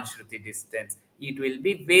this 1 Shruti distance. It will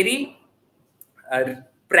be very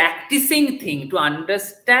practicing thing to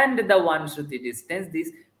understand the one Shruti distance.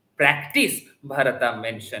 This practice Bharata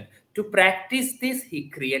mentioned. To practice this, he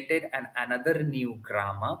created another new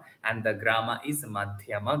grama, and the grama is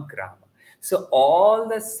Madhyama grama. So all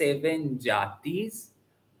the 7 jatis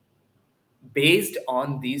based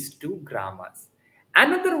on these 2 gramas.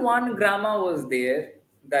 Another one grama was there.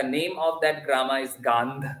 The name of that grama is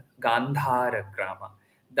Gandhara grama.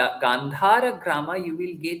 The Gandhara grama, you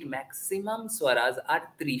will get maximum swaras are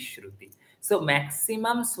 3 Shruti. So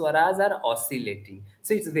maximum swaras are oscillating.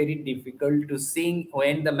 So it's very difficult to sing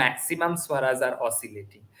when the maximum swaras are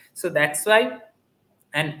oscillating. So that's why,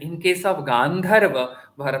 and in case of Gandharva,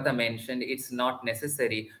 Bharata mentioned it's not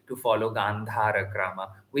necessary to follow Gandhara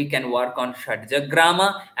grama. We can work on Shadja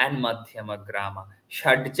grama and Madhyama grama.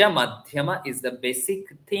 Shadja Madhyama is the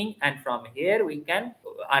basic thing, and from here we can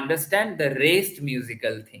understand the raised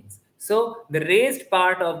musical things. So the raised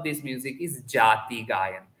part of this music is Jati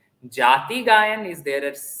Gayan. Jati Gayan is there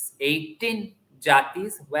are 18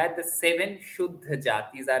 jatis where the 7 Shuddha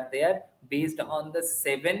jatis are there based on the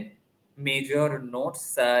 7 major notes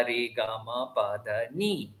Sa, Re, Ga, Ma, Pa, Da,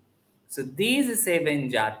 Ni. So these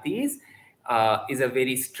 7 jatis is a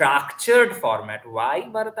very structured format. Why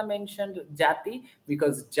Bharata mentioned Jati?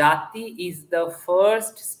 Because Jati is the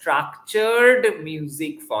first structured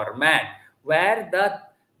music format where the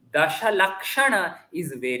Dasha Lakshana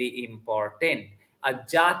is very important. A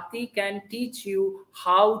jati can teach you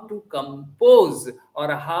how to compose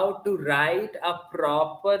or how to write a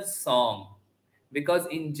proper song. Because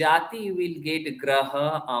in jati you will get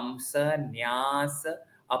graha, amsa, nyasa,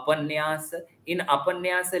 apanyasa. In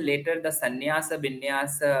apanyasa, later the sannyasa,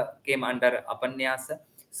 vinyasa came under apanyasa.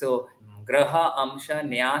 So graha, amsha,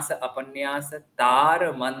 nyasa, apanyasa,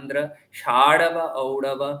 tar, mandra, shadava,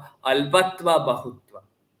 audava, alpatva, bahutva.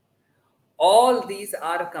 All these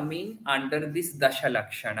are coming under this dasha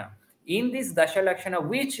lakshana. In this dasha lakshana,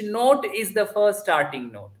 which note is the first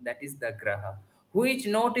starting note? That is the graha. Which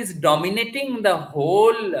note is dominating the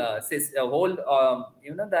whole, the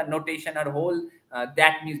notation or whole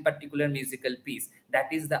that particular musical piece?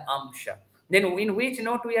 That is the amsha. Then in which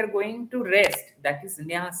note we are going to rest? That is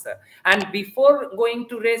nyasa. And before going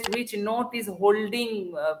to rest, which note is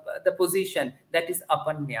holding the position? That is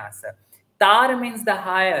apanyasa. Tar means the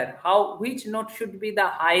higher. Which note should be the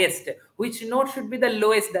highest? Which note should be the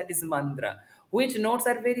lowest? That is mandra. Which notes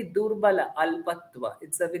are very durbala? Alpatva.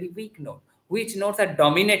 It's a very weak note. Which notes are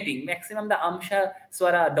dominating? Maximum the amsha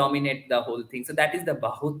swara dominate the whole thing. So that is the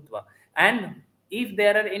bahutva. And if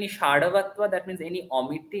there are any shadavatva, that means any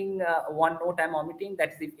omitting, one note I'm omitting,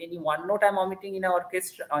 that is if any one note I'm omitting in a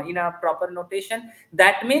orchestra, in a proper notation,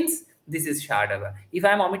 that means this is shadava. If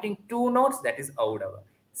I'm omitting two notes, that is audava.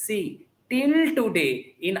 See, till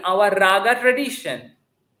today, in our raga tradition,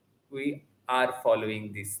 we are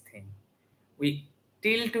following this thing.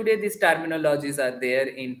 Till today, these terminologies are there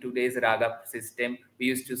in today's raga system. We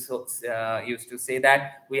used to say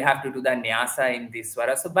that we have to do the nyasa in this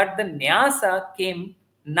swara. So, but the nyasa came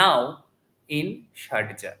now in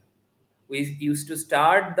shadja. We used to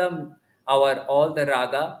start all the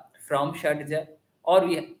raga from shadja, or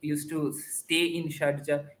we used to stay in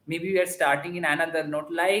shadja. Maybe we are starting in another note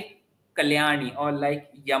like Kalyani or like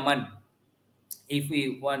Yaman. If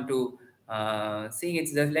we want to sing,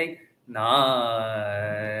 it's just like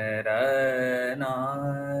na ra na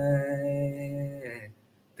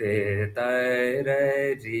te ta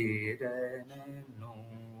ra ji ra no.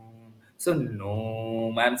 So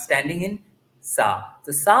no, I'm standing in sa.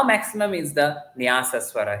 So sa maximum is the nyasa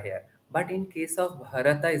swara here. But in case of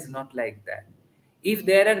Bharata, is not like that. If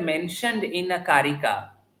there are mentioned in a karika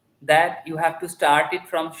that you have to start it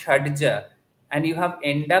from shadja and you have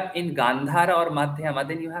end up in gandhara or madhyama,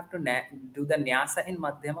 then you have to do the nyasa in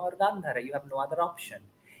madhyama or gandhara. You have no other option.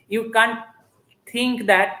 You can't think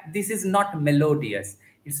that this is not melodious.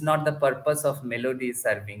 It's not the purpose of melody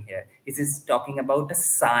serving here. It is talking about a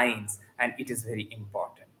science, and it is very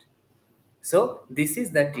important. So this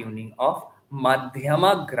is the tuning of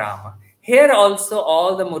madhyama grama. Here also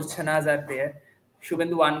all the murchanas are there.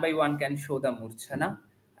 Shubhendu one by one can show the murchana.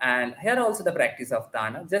 And here also the practice of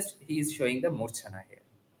Tana, just he is showing the Murchana here.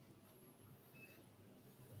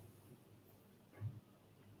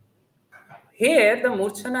 Here the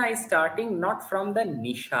Murchana is starting not from the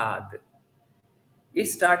Nishad.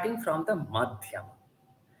 It's starting from the Madhyama.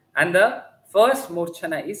 And the first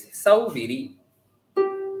Murchana is Sauviri.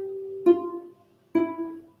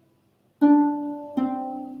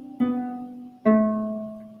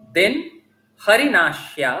 Then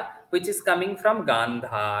Harinashya, which is coming from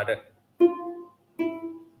Gandhar.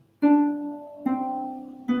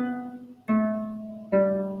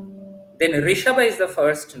 Then Rishabha is the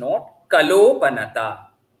first note, Kalopanata.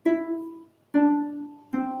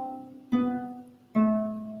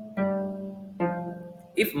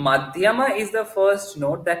 If Madhyama is the first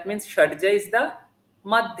note, that means Shadja is the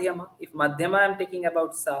Madhyama. If Madhyama I am taking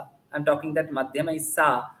about Sa, I am talking that Madhyama is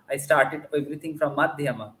Sa. I started everything from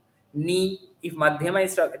Madhyama. Ni, if Madhyama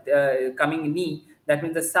is coming Ni, that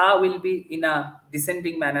means the Sa will be in a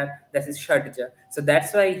descending manner, that is Shadja. So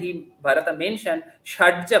that's why Bharata mentioned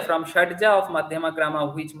Shadja, from Shadja of Madhyama Grama,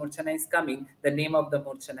 which Murchana is coming, the name of the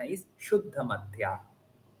Murchana is Shuddha Madhya.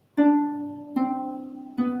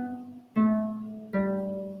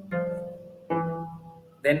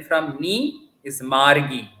 Then from Ni is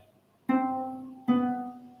Margi.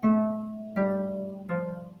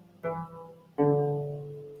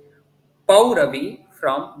 Pauravi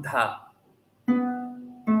from Dha.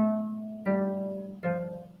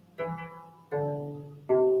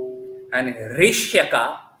 And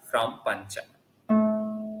Rishyaka from Pancha.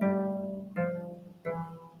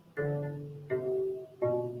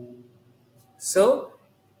 So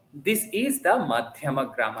this is the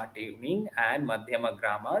Madhyama Grama tuning and Madhyama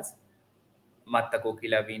Gramas,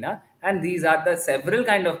 Mattakokila Veena, and these are the several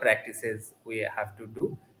kind of practices we have to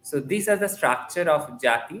do. So these are the structure of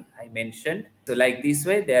Jati I mentioned. So like this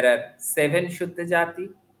way, there are 7 Shuddha Jati.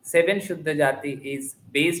 7 Shuddha Jati is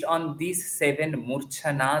based on these 7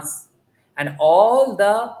 Murchanas, and all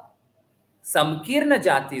the Samkirna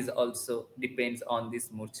jatis also depends on these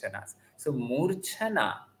murchanas. So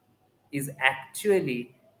murchana is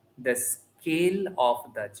actually the scale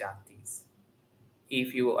of the jatis.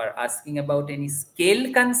 If you are asking about any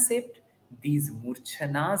scale concept, these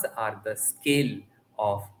murchanas are the scale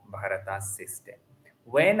of Bharata's system.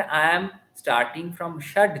 When I am starting from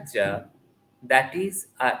Shadja, that is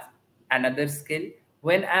another scale.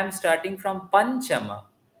 When I am starting from Panchama,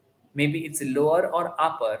 maybe it's lower or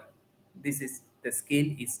upper, this is the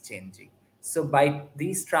scale is changing. So by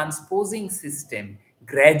this transposing system,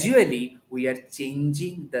 gradually we are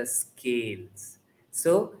changing the scales.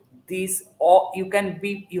 So these, or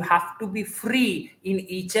you have to be free in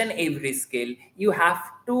each and every scale. You have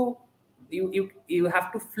to you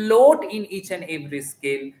have to float in each and every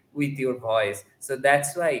scale with your voice. So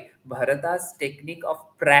that's why Bharata's technique of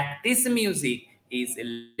practice music is a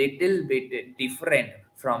little bit different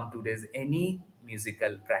from today's any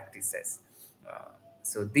musical practices.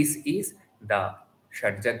 So this is the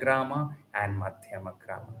Shadjagrama and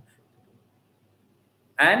Madhyamagrama.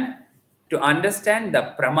 And to understand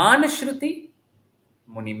the Pramana Shruti,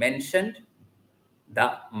 Muni mentioned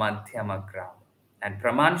the Madhyamagrama. And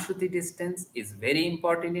Praman Shruti distance is very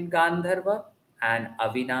important in Gandharva and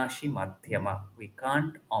Avinashi Madhyama. We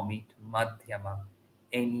can't omit Madhyama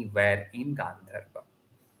anywhere in Gandharva.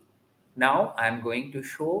 Now I am going to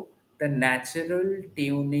show the natural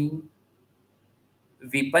tuning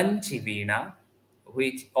Vipanchi Veena,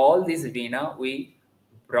 which all this Veena we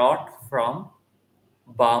brought from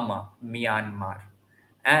Burma, Myanmar.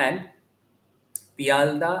 And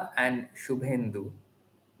Piyalda and Shubhendu,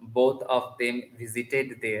 both of them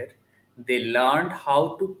visited there. They learned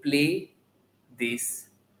how to play this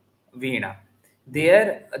Veena.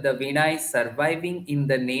 There, the Veena is surviving in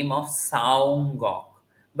the name of Saungok.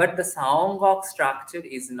 But the Saungok structure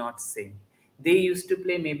is not same. They used to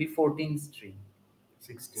play maybe 14 string.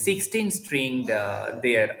 16 stringed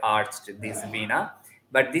their arched this Veena.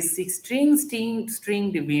 But this 16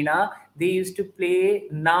 stringed Veena, they used to play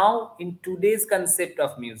now in today's concept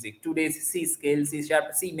of music. Today's C scale, C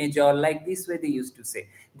sharp, C major, like this way they used to say.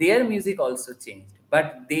 Their music also changed.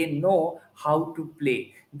 But they know how to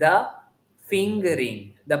play. The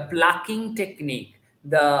fingering, the plucking technique,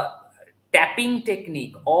 the tapping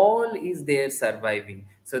technique, all is there surviving.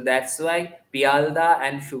 So that's why Piyalda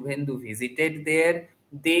and Shubhendu visited there.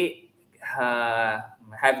 They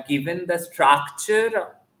have given the structure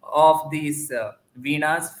of these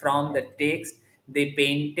Veenas from the text. They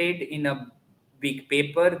painted in a big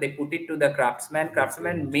paper. They put it to the craftsman.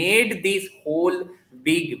 Craftsman made these whole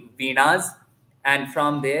big Veenas, and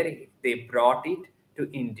from there they brought it to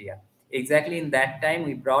India. Exactly in that time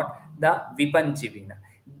we brought the Vipanchi Veena.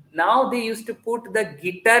 Now they used to put the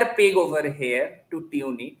guitar peg over here to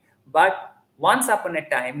tune it, but once upon a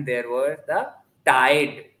time there were the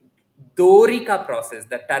tied Dorika process.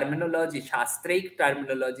 The terminology, Shastric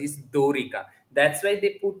terminology is Dorika. That's why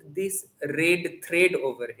they put this red thread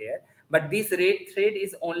over here. But this red thread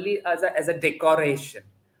is only as a decoration.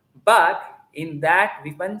 But in that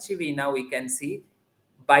Vipanchi Veena, we can see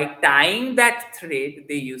by tying that thread,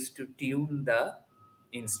 they used to tune the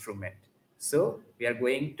instrument. So we are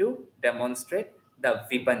going to demonstrate the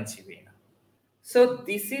Vipanchi Veena. So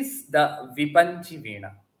this is the Vipanchi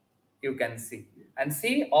Veena. You can see. And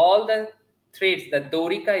see all the threads, the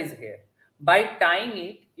Dorika is here. By tying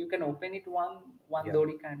it, you can open it one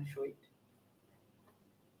Dorika and show it.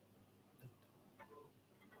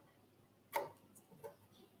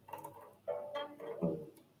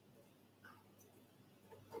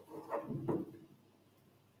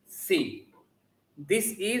 See,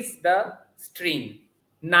 this is the string,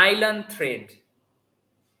 nylon thread.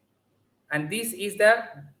 And this is the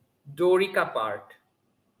Dorika part.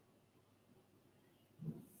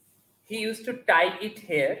 He used to tie it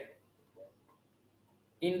here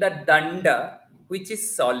in the danda, which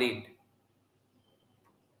is solid.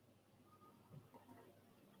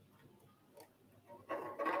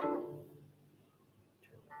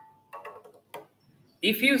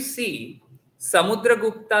 If you see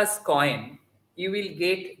Samudragupta's coin, you will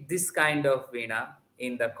get this kind of Veena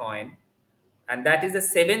in the coin. And that is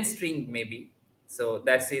a 7-string maybe. So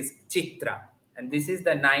that is Chitra. And this is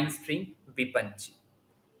the 9-string Vipanchi.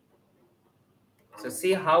 So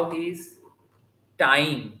see how he is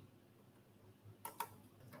tying.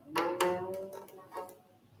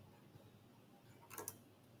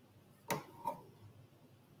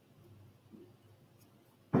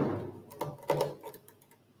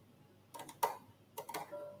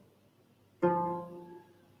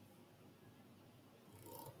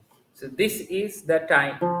 So this is the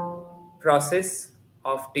time process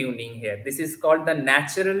of tuning here. This is called the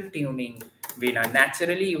natural tuning Veena.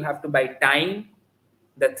 Naturally, you have to, by tying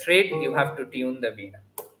the thread, you have to tune the Veena.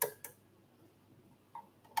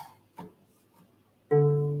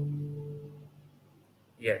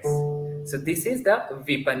 Yes. So this is the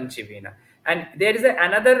Vipanchi Veena. And there is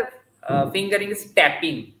another fingering is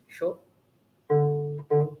tapping. Show.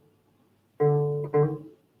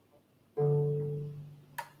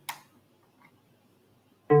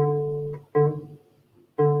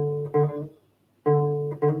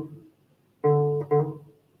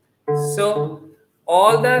 So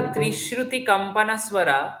all the Trishruti Kampana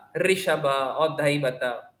Swara, Rishabha or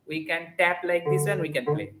Dhaivata, we can tap like this and we can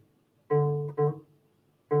play.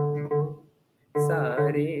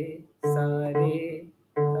 Sare, sare,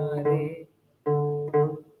 sare.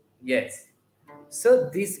 Yes. So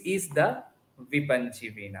this is the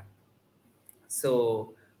Vipanchi Veena.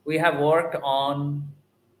 So we have worked on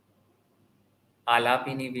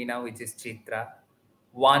Alapini Veena, which is Chitra,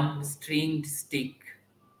 one stringed stick,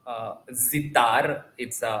 Zitar,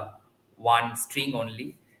 it's a one string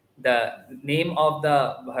only. The name of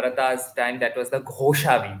the Bharata's time, that was the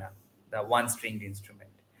Ghosha Veena, the one stringed instrument.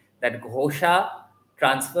 That Ghosha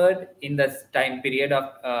transferred in the time period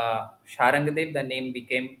of Sharangadev, the name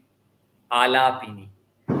became Alapini.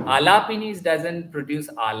 Alapini doesn't produce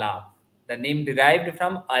alap. The name derived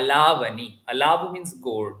from Alavani. Alav means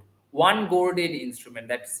gourd. One gourded instrument.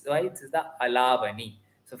 That's why it's the Alavani.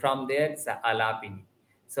 So from there, it's the Alapini.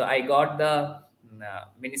 So I got the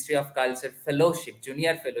Ministry of Culture fellowship,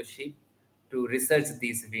 junior fellowship, to research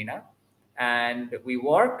this Veena. And we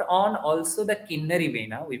worked on also the Kinnari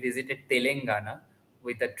Veena. We visited Telangana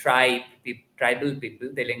with a tribal people,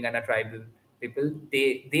 Telangana tribal people.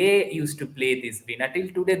 They used to play this Veena. Till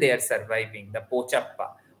today they are surviving, the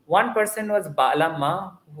Pochappa. One person was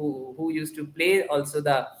Balamma, who used to play also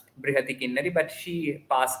the Brihati Kinnari, but she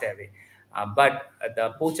passed away. But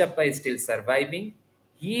the Pochappa is still surviving.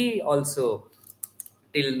 He also,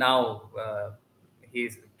 till now,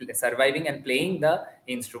 he's surviving and playing the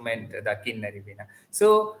instrument, the Kinnari Veena.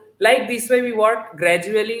 So, like this way, we worked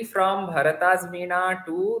gradually from Bharata's Veena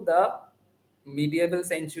to the medieval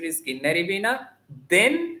centuries Kinnari Veena,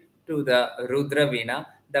 then to the Rudra Veena,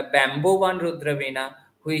 the bamboo one Rudra Veena,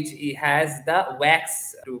 which has the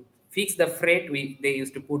wax to fix the fret. They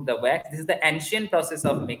used to put the wax. This is the ancient process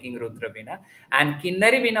of making Rudra Veena. And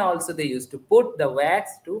Kinnari Veena also they used to put the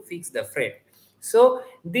wax to fix the fret. So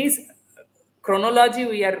this chronology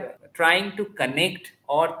we are trying to connect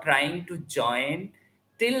or trying to join.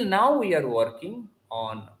 Till now we are working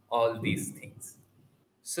on all these things.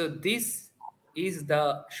 So this is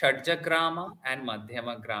the Shadja Grama and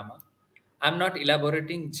Madhyama Grama. I'm not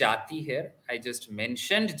elaborating Jati here. I just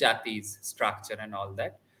mentioned Jati's structure and all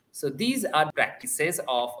that. So these are practices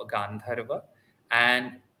of Gandharva.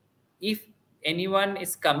 And if anyone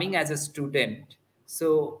is coming as a student,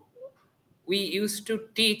 so we used to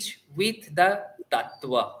teach with the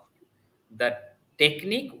Tattva, the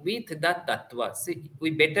technique with the Tattva. See,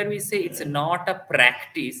 we say it's not a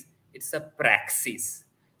practice, it's a praxis.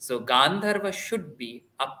 So Gandharva should be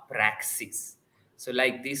a praxis. So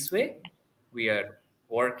like this way, we are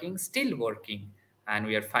working, still working, and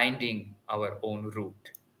we are finding our own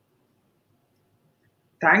route.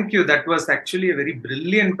 Thank you. That was actually a very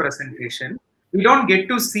brilliant presentation. We don't get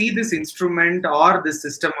to see this instrument or this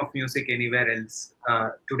system of music anywhere else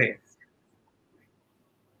today.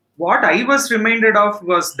 What I was reminded of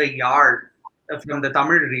was the yard from the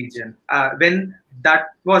Tamil region. When that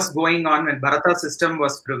was going on, when Bharata system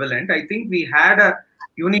was prevalent, I think we had a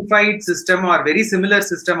unified system or very similar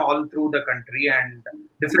system all through the country and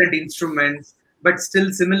different instruments, but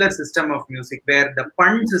still similar system of music where the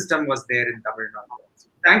Pand system was there in Tamil Nadu.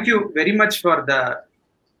 Thank you very much for the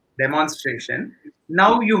demonstration.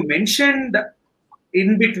 Now you mentioned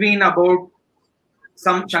in between about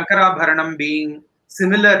some Shankara Bharanam being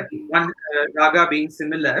similar, one raga being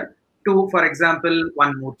similar to, for example,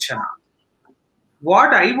 one Murchana.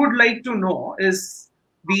 What I would like to know is,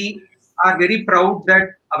 we are very proud that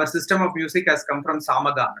our system of music has come from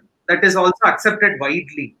Samaganam. That is also accepted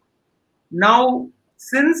widely. Now,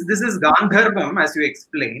 since this is Gandharvam, as you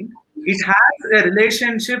explained, it has a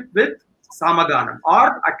relationship with Samaganam,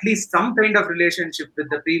 or at least some kind of relationship with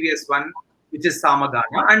the previous one, which is Samagana.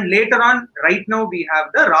 And later on, right now, we have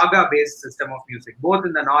the Raga-based system of music, both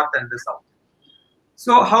in the north and the south.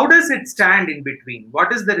 So how does it stand in between?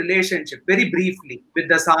 What is the relationship, very briefly, with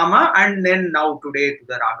the Sama and then now today to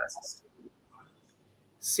the Raga system?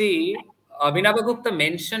 See, Abhinava Gupta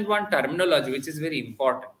mentioned one terminology which is very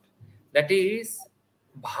important. That is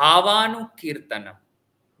Bhavanu Kirtanam,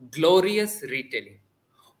 glorious retelling.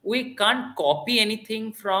 we can't copy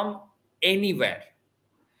anything from anywhere.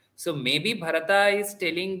 So maybe Bharata is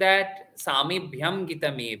telling that Samebhyam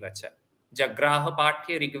Gitamevacha. Jagraha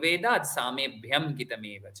Pathya Rigvedad Samebhyam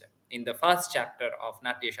Gitamevacha in the first chapter of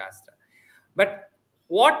Natya Shastra. But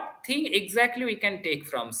what thing exactly we can take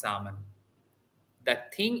from Saman? The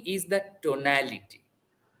thing is the tonality.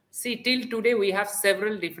 See, till today we have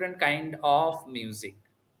several different kind of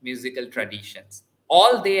musical traditions.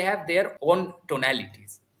 All they have their own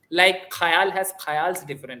tonalities. Like Khayal has Khayal's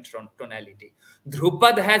different tonality.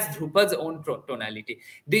 Dhrupad has Dhrupad's own tonality.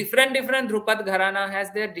 Different Dhrupad Gharana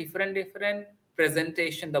has their different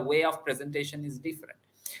presentation. The way of presentation is different.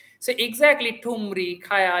 So exactly Thumri,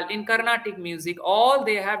 Khayal, in Carnatic music, all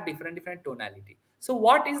they have different tonality. So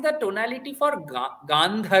what is the tonality for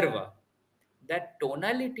Gandharva? That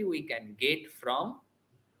tonality we can get from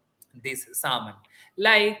this Saman.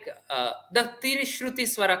 Like the Tirishruti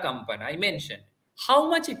Swara Kampana I mentioned. How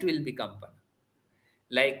much it will be Kampana?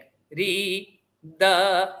 Like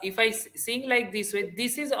if I sing like this way,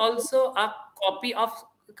 this is also a copy of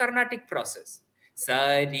Carnatic process.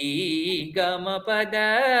 Sari Gama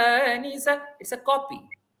Pada Nisa. It's a copy.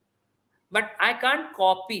 But I can't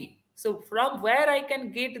copy. So from where I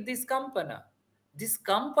can get this Kampana? This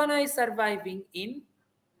Kampana is surviving in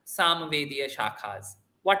Samavediya Shakhas.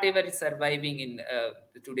 Whatever is surviving in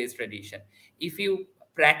today's tradition. If you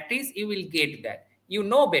practice, you will get that. You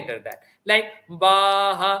know better that. Like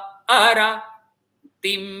Baha Ara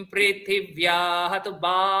Tim Prithivya to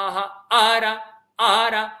Baha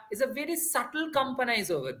Ara is a very subtle Kampana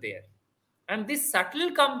is over there. And this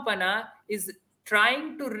subtle Kampana is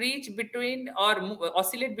trying to reach between or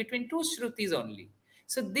oscillate between two Shrutis only.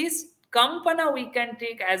 So this Kampana we can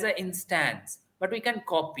take as an instance, but we can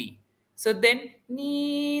copy. So then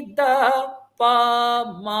Ni Da Pa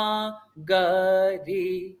Ma Ga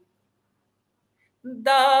Re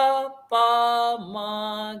Da Pa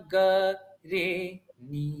Ma Ga Re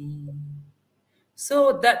Ni.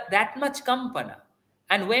 So that much Kampana.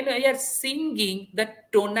 And when we are singing the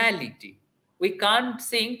tonality, we can't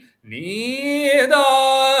sing Ni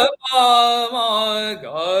Da Pa Ma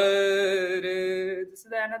Ga Re. This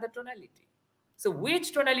is another tonality. So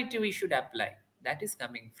which tonality we should apply? That is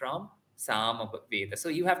coming from Samaveda. So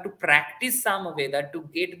you have to practice Samaveda to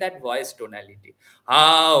get that voice tonality.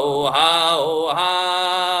 How,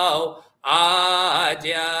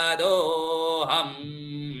 ajado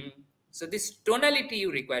ham. So this tonality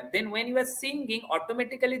you require. Then when you are singing,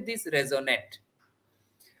 automatically this resonate.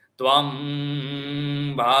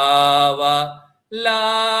 Tvam bhava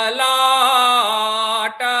la la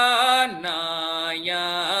ta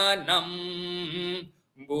nayanam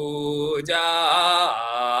bujadhi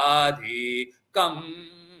kam.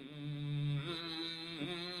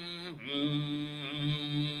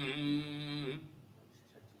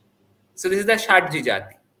 So this is the Shadji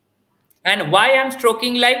Jati. And why I'm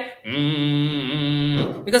stroking like?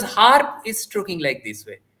 Because harp is stroking like this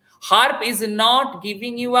way. Harp is not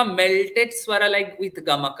giving you a melted swara like with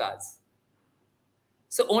gamakas.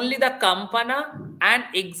 So only the kampana and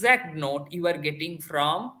exact note you are getting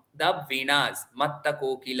from the Veenas,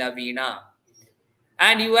 Mattakokila Veena.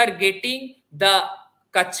 And you are getting the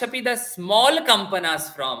Kachapi, the small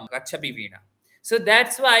kampanas from Kachapi Veena. So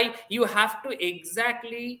that's why you have to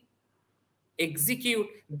exactly execute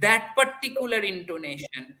that particular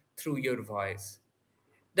intonation through your voice.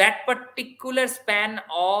 That particular span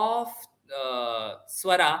of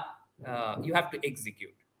swara you have to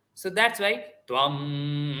execute. So that's why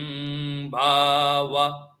Tvam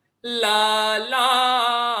Bhava La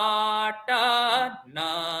La Ta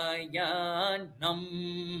Nayanam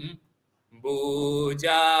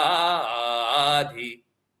Bujadhi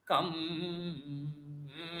Kam.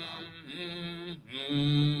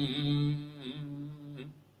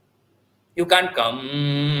 You can't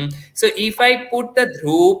come. So if I put the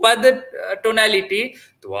Dhrupad tonality,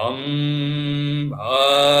 Tvam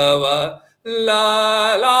Bhava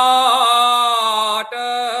La La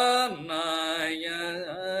Ta Nayanam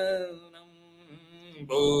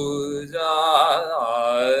Bujadhi,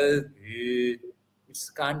 it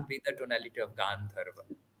can't be the tonality of Gandharva.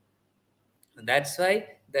 That's why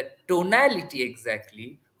the tonality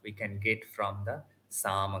exactly we can get from the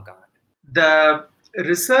Samagana. The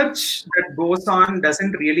research that goes on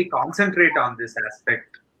doesn't really concentrate on this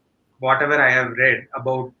aspect. Whatever I have read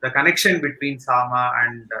about the connection between Sama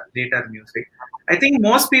and later music, I think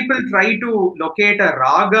most people try to locate a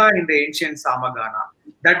raga in the ancient Samagana.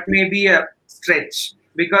 That may be a stretch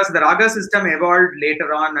because the raga system evolved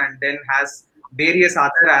later on and then has various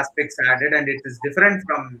other aspects added, and it is different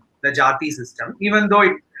from the Jati system, even though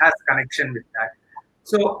it has connection with that.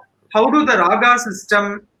 So how do the raga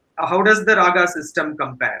system How does the raga system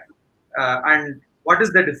compare? And what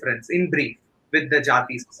is the difference in brief with the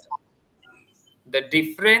jati system? The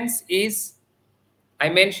difference is, I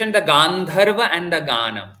mentioned the Gandharva and the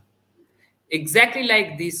Ganam. Exactly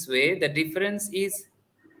like this way, the difference is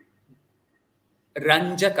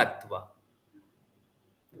Ranjakatva.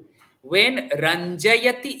 When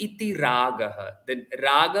Ranjayati iti raga, the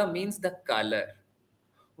raga means the color.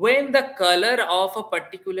 When the color of a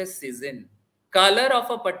particular season, color of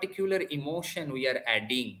a particular emotion we are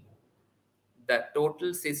adding, the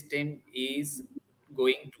total system is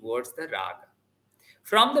going towards the raga.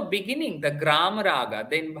 From the beginning, the gram raga,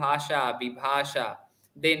 then bhasha, vibhasha,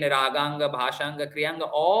 then raganga, bhashanga, kriyanga,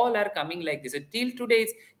 all are coming like this. So till today,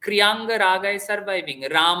 kriyanga raga is surviving.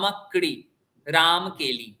 Ramakri, Ram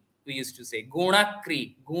Keli, we used to say.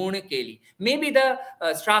 Gunakri, Gun Keli. Maybe the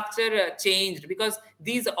structure changed because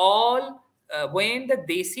these all, when the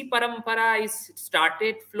Desi Parampara is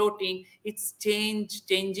started floating, it's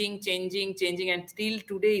changing, and till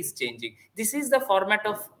today is changing. This is the format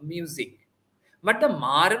of music. But the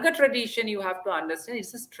Mārga tradition, you have to understand,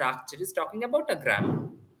 it's a structure. It's talking about a grammar.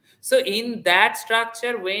 So in that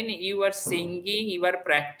structure, when you are singing, you are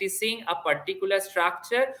practicing a particular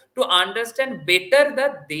structure to understand better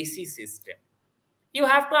the Desi system. You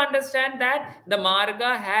have to understand that the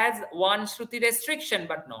Mārga has one Shruti restriction,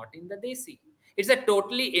 but not in the Desi. It's a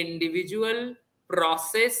totally individual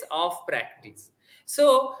process of practice.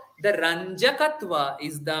 So the Ranjakatva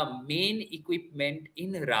is the main equipment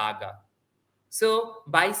in Raga. So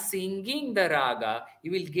by singing the raga,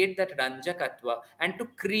 you will get that Ranjakatva. And to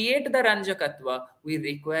create the Ranjakatva, we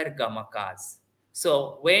require Gamakas.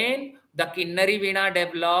 So when the Kinnari Veena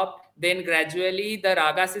developed, then gradually the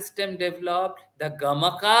raga system developed, the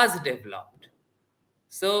Gamakas developed.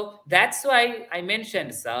 So that's why I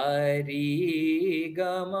mentioned Sari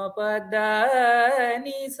Gama Pada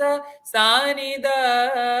Nisa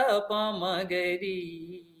Sanida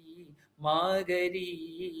Pamagari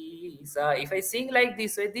Magari. If I sing like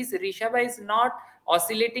this way, this Rishabha is not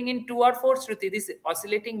oscillating in 2 or 4 Shruti. This is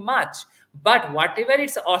oscillating much. But whatever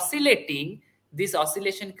it's oscillating, this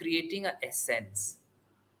oscillation creating an essence.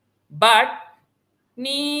 But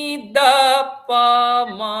Nida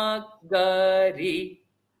Pamagari,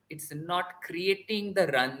 it's not creating the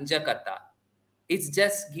Ranjakata. It's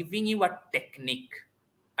just giving you a technique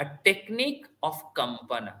of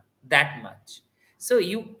Kampana, that much. So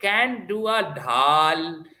you can do a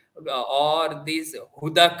dhal or this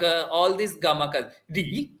hudaka, all these gamakas.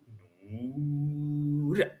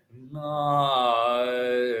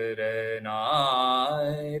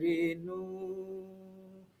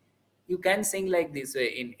 You can sing like this way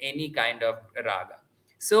in any kind of raga.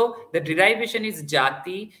 So the derivation is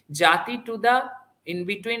jati. Jati to the in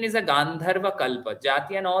between is a Gandharva Kalpa.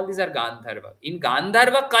 Jati and all these are Gandharva. In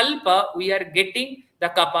Gandharva Kalpa, we are getting the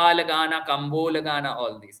Kapalagana, Kambolagana,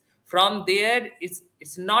 all these. From there,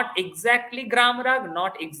 it's not exactly Gramrag,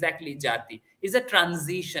 not exactly Jati. It's a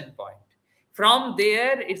transition point. From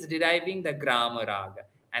there, it's deriving the Grama Raga.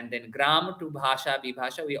 And then Gram to Bhasha,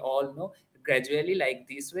 Vibhasha, we all know gradually like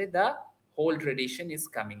this way, the whole tradition is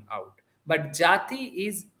coming out. But Jati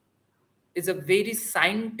is a very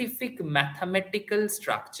scientific mathematical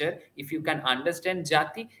structure. If you can understand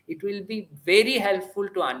Jati, it will be very helpful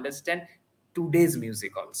to understand today's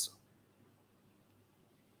music also.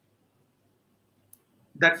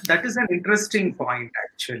 That is an interesting point,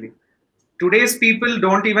 actually. Today's people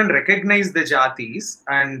don't even recognize the jatis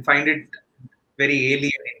and find it very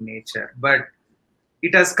alien in nature. But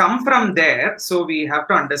it has come from there, so we have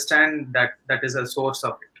to understand that that is a source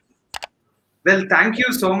of it. Well, thank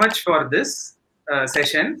you so much for this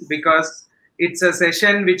session, because it's a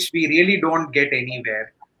session which we really don't get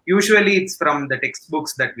anywhere. Usually it's from the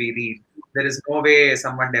textbooks that we read. There is no way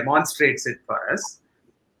someone demonstrates it for us.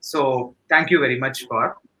 So thank you very much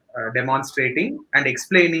for demonstrating and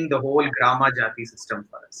explaining the whole Grama Jati system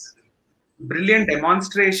for us. Brilliant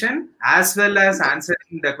demonstration, as well as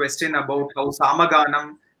answering the question about how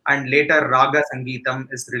Samaganam and later Raga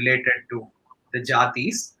Sangeetam is related to the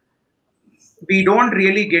Jatis. We don't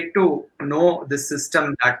really get to know the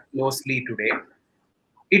system that closely today.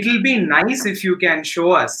 It will be nice if you can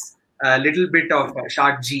show us a little bit of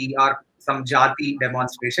Shadji or some Jati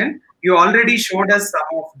demonstration. You already showed us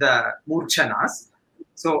some of the Murchanas.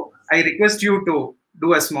 So I request you to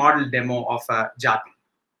do a small demo of a Jati.